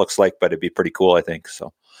sure what it looks like, but it'd be pretty cool, I think.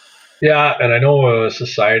 So Yeah, and I know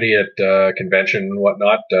society at convention and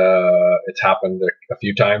whatnot. It's happened a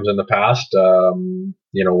few times in the past.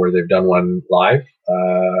 Where they've done one live,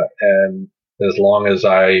 and as long as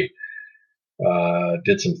I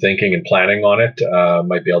did some thinking and planning on it,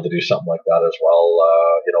 might be able to do something like that as well.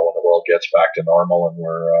 When the world gets back to normal and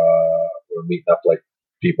we're meeting up like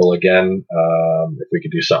people again, if we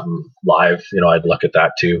could do something live, I'd look at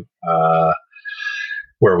that too.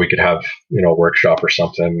 Where we could have a workshop or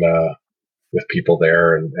something with people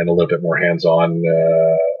there and a little bit more hands-on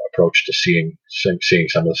approach to seeing some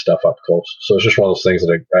of the stuff up close. So it's just one of those things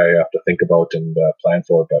that I have to think about and plan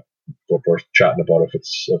for, but we're worth chatting about if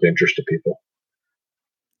it's of interest to people.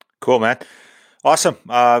 Cool, man. Awesome.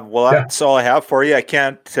 Well, that's all I have for you. I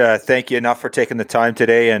can't thank you enough for taking the time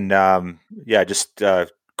today. And just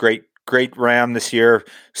great ram this year.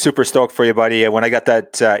 Super stoked for you, buddy. When I got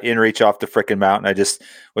that inReach off the freaking mountain, I just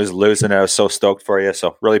was losing it. I was so stoked for you.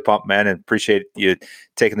 So really pumped, man, and appreciate you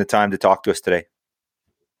taking the time to talk to us today.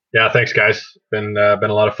 Yeah, thanks, guys. Been a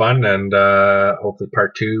lot of fun, and hopefully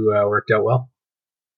part 2 worked out well.